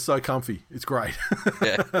 it's just so comfy. It's great.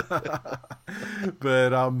 Yeah.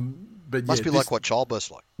 but must be like what childbirth's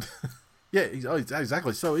like. Yeah,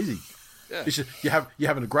 exactly. So easy. Yeah. It's just, you're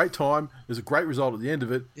having a great time. There's a great result at the end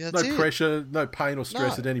of it. Yeah, no pressure, no pain or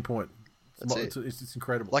stress at any point. It's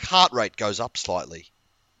incredible. Like, heart rate goes up slightly.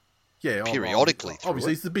 Yeah, periodically.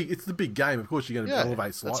 Obviously, it's the big game. Of course, you're going to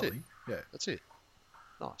elevate slightly. That's it.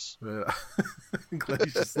 Nice.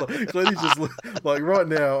 Glennie's just like right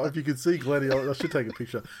now. If you could see Glennie, I should take a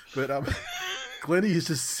picture. But Glennie is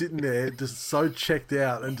just sitting there, just so checked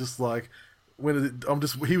out, and just like.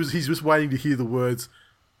 He's just waiting to hear the words,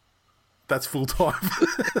 "That's full time."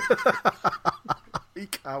 He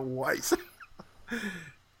can't wait.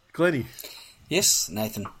 Glennie. Yes,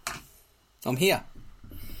 Nathan. I'm here.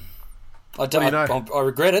 I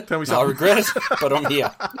regret it. Tell me something. I regret it, but I'm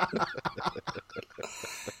here.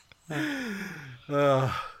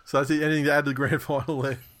 So that's it. Anything to add to the grand final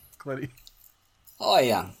there, Glennie?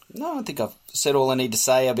 No, I think I've said all I need to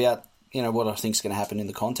say about, you know, what I think is going to happen in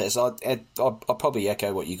the contest. I'll probably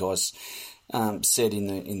echo what you guys said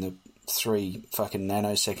in the 3 fucking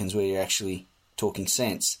nanoseconds where you're actually talking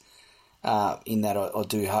sense. In that, I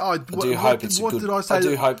do hope. Oh, I do hope it's a good. I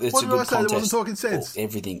do hope it's a good contest. That wasn't talking sense.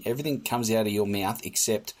 Everything comes out of your mouth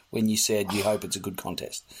except when you said you hope it's a good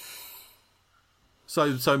contest.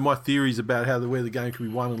 So my theories about where the game can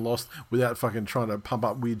be won and lost without fucking trying to pump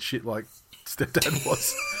up weird shit like Stepdad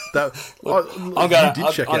was. I'm going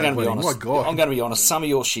to be honest. My God. I'm going to be honest. Some of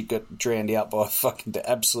your shit got drowned out by fucking the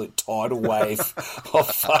absolute tidal wave of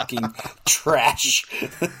fucking trash.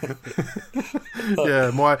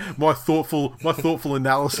 Yeah, my thoughtful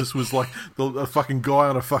analysis was like a fucking guy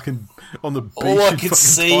on the beach. All I could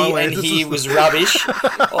see and hear was rubbish.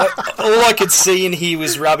 All I could see and hear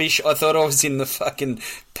was rubbish. I thought I was in the fucking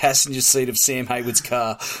passenger seat of Sam Hayward's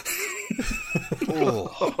car.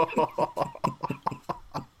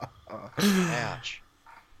 Ouch.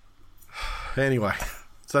 Anyway,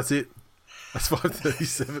 so that's it. That's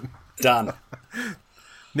 5:37. Done.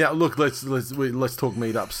 Now look, let's talk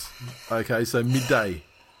meetups. Okay, so midday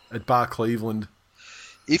at Bar Cleveland.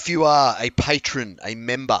 If you are a patron, a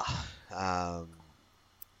member,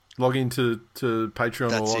 log into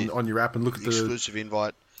Patreon or on your app and look at the exclusive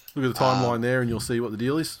invite. Look at the timeline there, and you'll see what the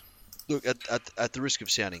deal is. Look, at the risk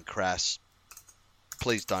of sounding crass,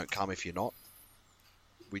 please don't come if you're not.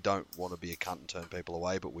 We don't want to be a cunt and turn people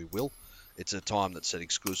away, but we will. It's a time that's set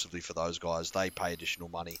exclusively for those guys. They pay additional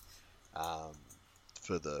money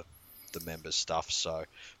for the members' stuff, so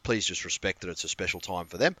please just respect that it's a special time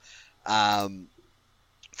for them.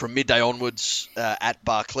 From midday onwards at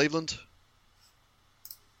Bar Cleveland,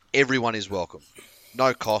 everyone is welcome.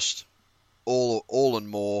 No cost, all and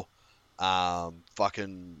more.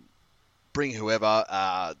 Fucking bring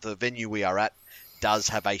whoever. The venue we are at does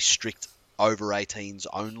have a strict over 18s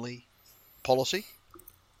only policy,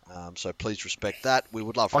 so please respect that. We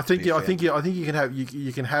would love. I think you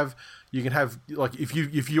can have like if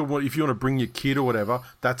you want to bring your kid or whatever,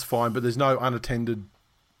 that's fine. But there's no unattended.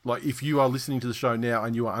 Like if you are listening to the show now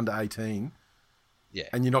and you are under 18, yeah,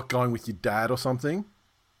 and you're not going with your dad or something,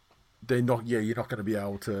 you're not going to be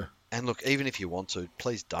able to. And look, even if you want to,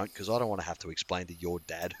 please don't, because I don't want to have to explain to your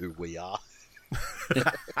dad who we are.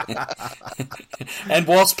 And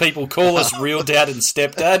whilst people call us real dad and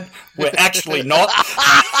stepdad, we're actually not.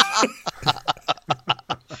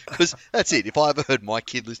 Because that's it. If I ever heard my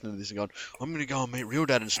kid listening to this and going, I'm going to go and meet real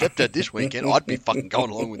dad and stepdad this weekend, I'd be fucking going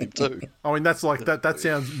along with him too. I mean, that's like that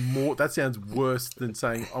sounds worse than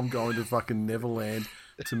saying I'm going to fucking Neverland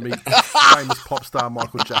to meet famous pop star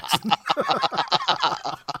Michael Jackson.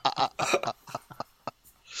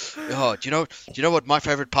 Oh, do you know what my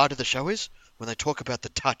favourite part of the show is? When they talk about the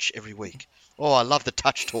touch every week. Oh, I love the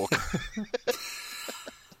touch talk.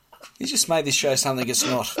 You just made this show something it's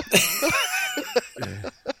not.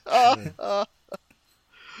 Yeah.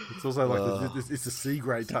 It's also like it's a C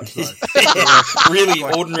grade touch though. Really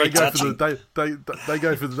ordinary touching. They don't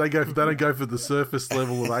go for the surface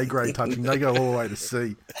level of A grade touching. They go all the way to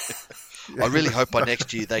C. I really hope by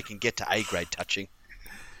next year they can get to A grade touching.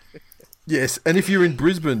 Yes, and if you're in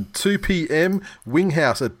Brisbane, 2 p.m. Wing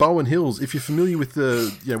House at Bowen Hills. If you're familiar with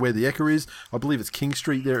where the Ekka is, I believe it's King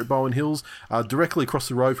Street there at Bowen Hills, directly across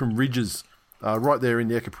the road from Ridges, right there in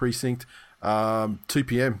the Ekka precinct. 2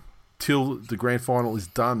 p.m. till the grand final is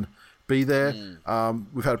done. Be there.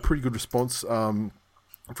 We've had a pretty good response from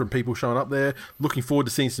people showing up there. Looking forward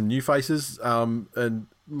to seeing some new faces, and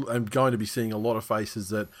I'm going to be seeing a lot of faces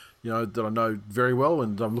that I know very well,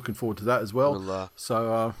 and I'm looking forward to that as well.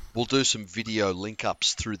 We'll do some video link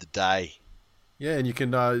ups through the day. Yeah, and you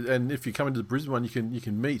can, and if you come into the Brisbane one, you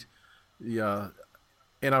can meet the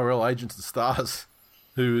NRL Agents of the Stars,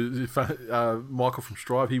 who Michael from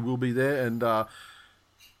Strive. He will be there, and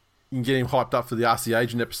you can get him hyped up for the Ask the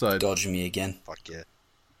Agent episode. Dodging me again. Fuck yeah.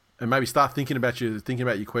 And maybe start thinking about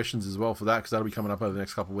your questions as well for that, because that'll be coming up over the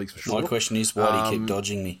next couple of weeks for sure. My question is, why do you keep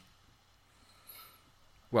dodging me?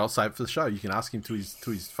 Well, save it for the show. You can ask him to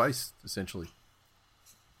his face, essentially.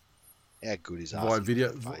 How good is via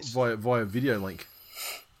video link?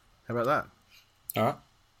 How about that? All right.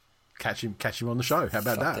 Catch him on the show. How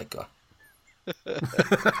about that guy?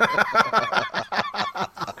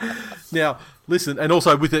 Now, listen, and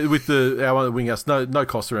also with our other wing house, no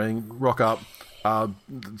cost or anything. Rock up.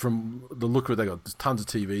 From the look of it, they got tons of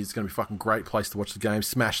TVs. It's going to be a fucking great place to watch the game.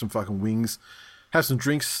 Smash some fucking wings. Have some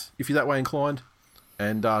drinks if you're that way inclined.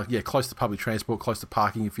 And close to public transport, close to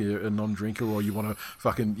parking if you're a non-drinker, or you want to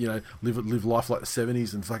fucking live life like the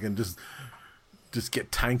 70s and fucking just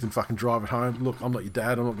get tanked and fucking drive it home. Look, I'm not your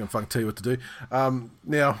dad. I'm not going to fucking tell you what to do.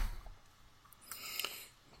 Now,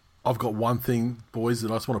 I've got one thing, boys, that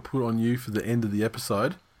I just want to put on you for the end of the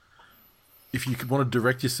episode. If you want to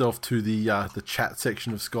direct yourself to the chat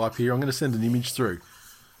section of Skype here, I'm going to send an image through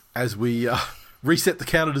as we reset the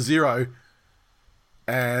counter to 0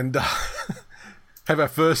 and have our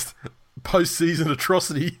first post-season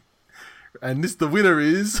atrocity. And the winner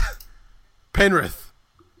is Penrith.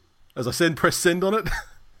 As I said, press send on it.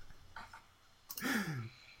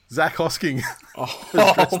 Zach Hosking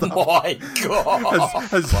my God.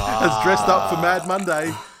 has dressed up for Mad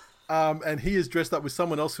Monday. And he is dressed up with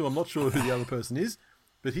someone else who I'm not sure who the other person is,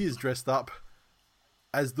 but he is dressed up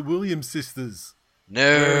as the Williams sisters.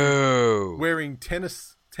 No. Wearing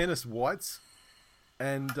tennis whites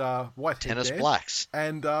and white Tennis headband blacks.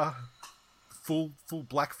 and full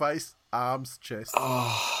blackface, arms, chest,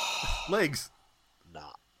 legs.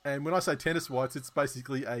 Nah. And when I say tennis whites, it's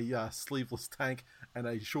basically a sleeveless tank and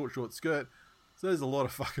a short skirt. So there's a lot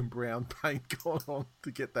of fucking brown paint going on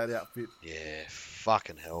to get that outfit. Yeah,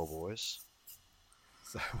 fucking hell, boys.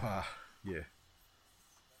 So, yeah.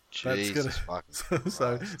 Jesus fucking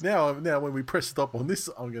So now when we press stop on this,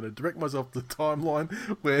 I'm going to direct myself to the timeline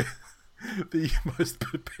where the most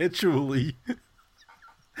perpetually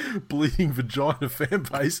bleeding vagina fan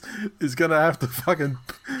base is going to have to fucking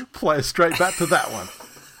play a straight back to that one.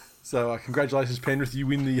 So congratulations, Penrith. You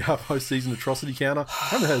win the post-season atrocity counter. I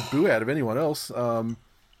haven't heard boo out of anyone else. Saw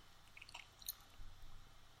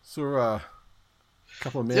a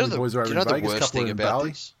couple of Manly boys over in Vegas, a couple in Bali.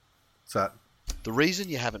 What's that? The reason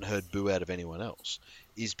you haven't heard boo out of anyone else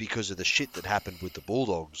is because of the shit that happened with the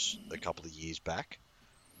Bulldogs a couple of years back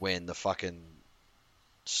when the fucking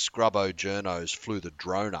scrubbo journos flew the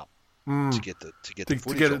drone up to get the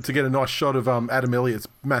footage to get a nice shot of Adam Elliott's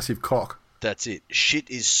massive cock. That's it. Shit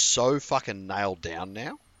is so fucking nailed down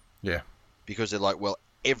now. Yeah. Because they're like, well,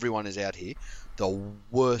 everyone is out here. The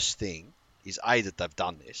worst thing is A, that they've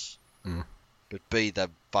done this, but B, they've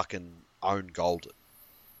fucking own gold it.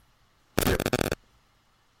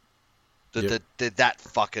 Yep. They're that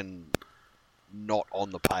fucking not on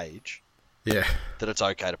the page. Yeah. That it's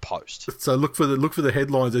okay to post. So look for the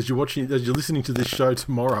headlines as you're listening to this show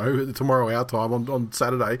tomorrow our time on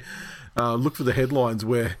Saturday. Look for the headlines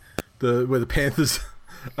where the Panthers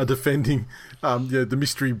are defending the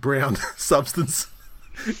mystery brown substance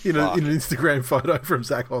in an Instagram photo from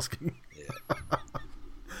Zach Hosking.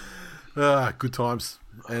 Yeah. Good times.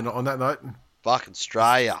 And on that note, fucking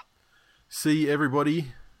Australia. See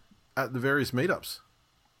everybody at the various meetups.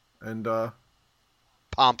 And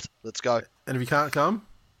pumped. Let's go. And if you can't come,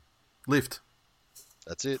 lift.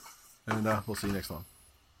 That's it. And we'll see you next time.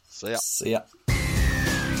 See ya. See ya.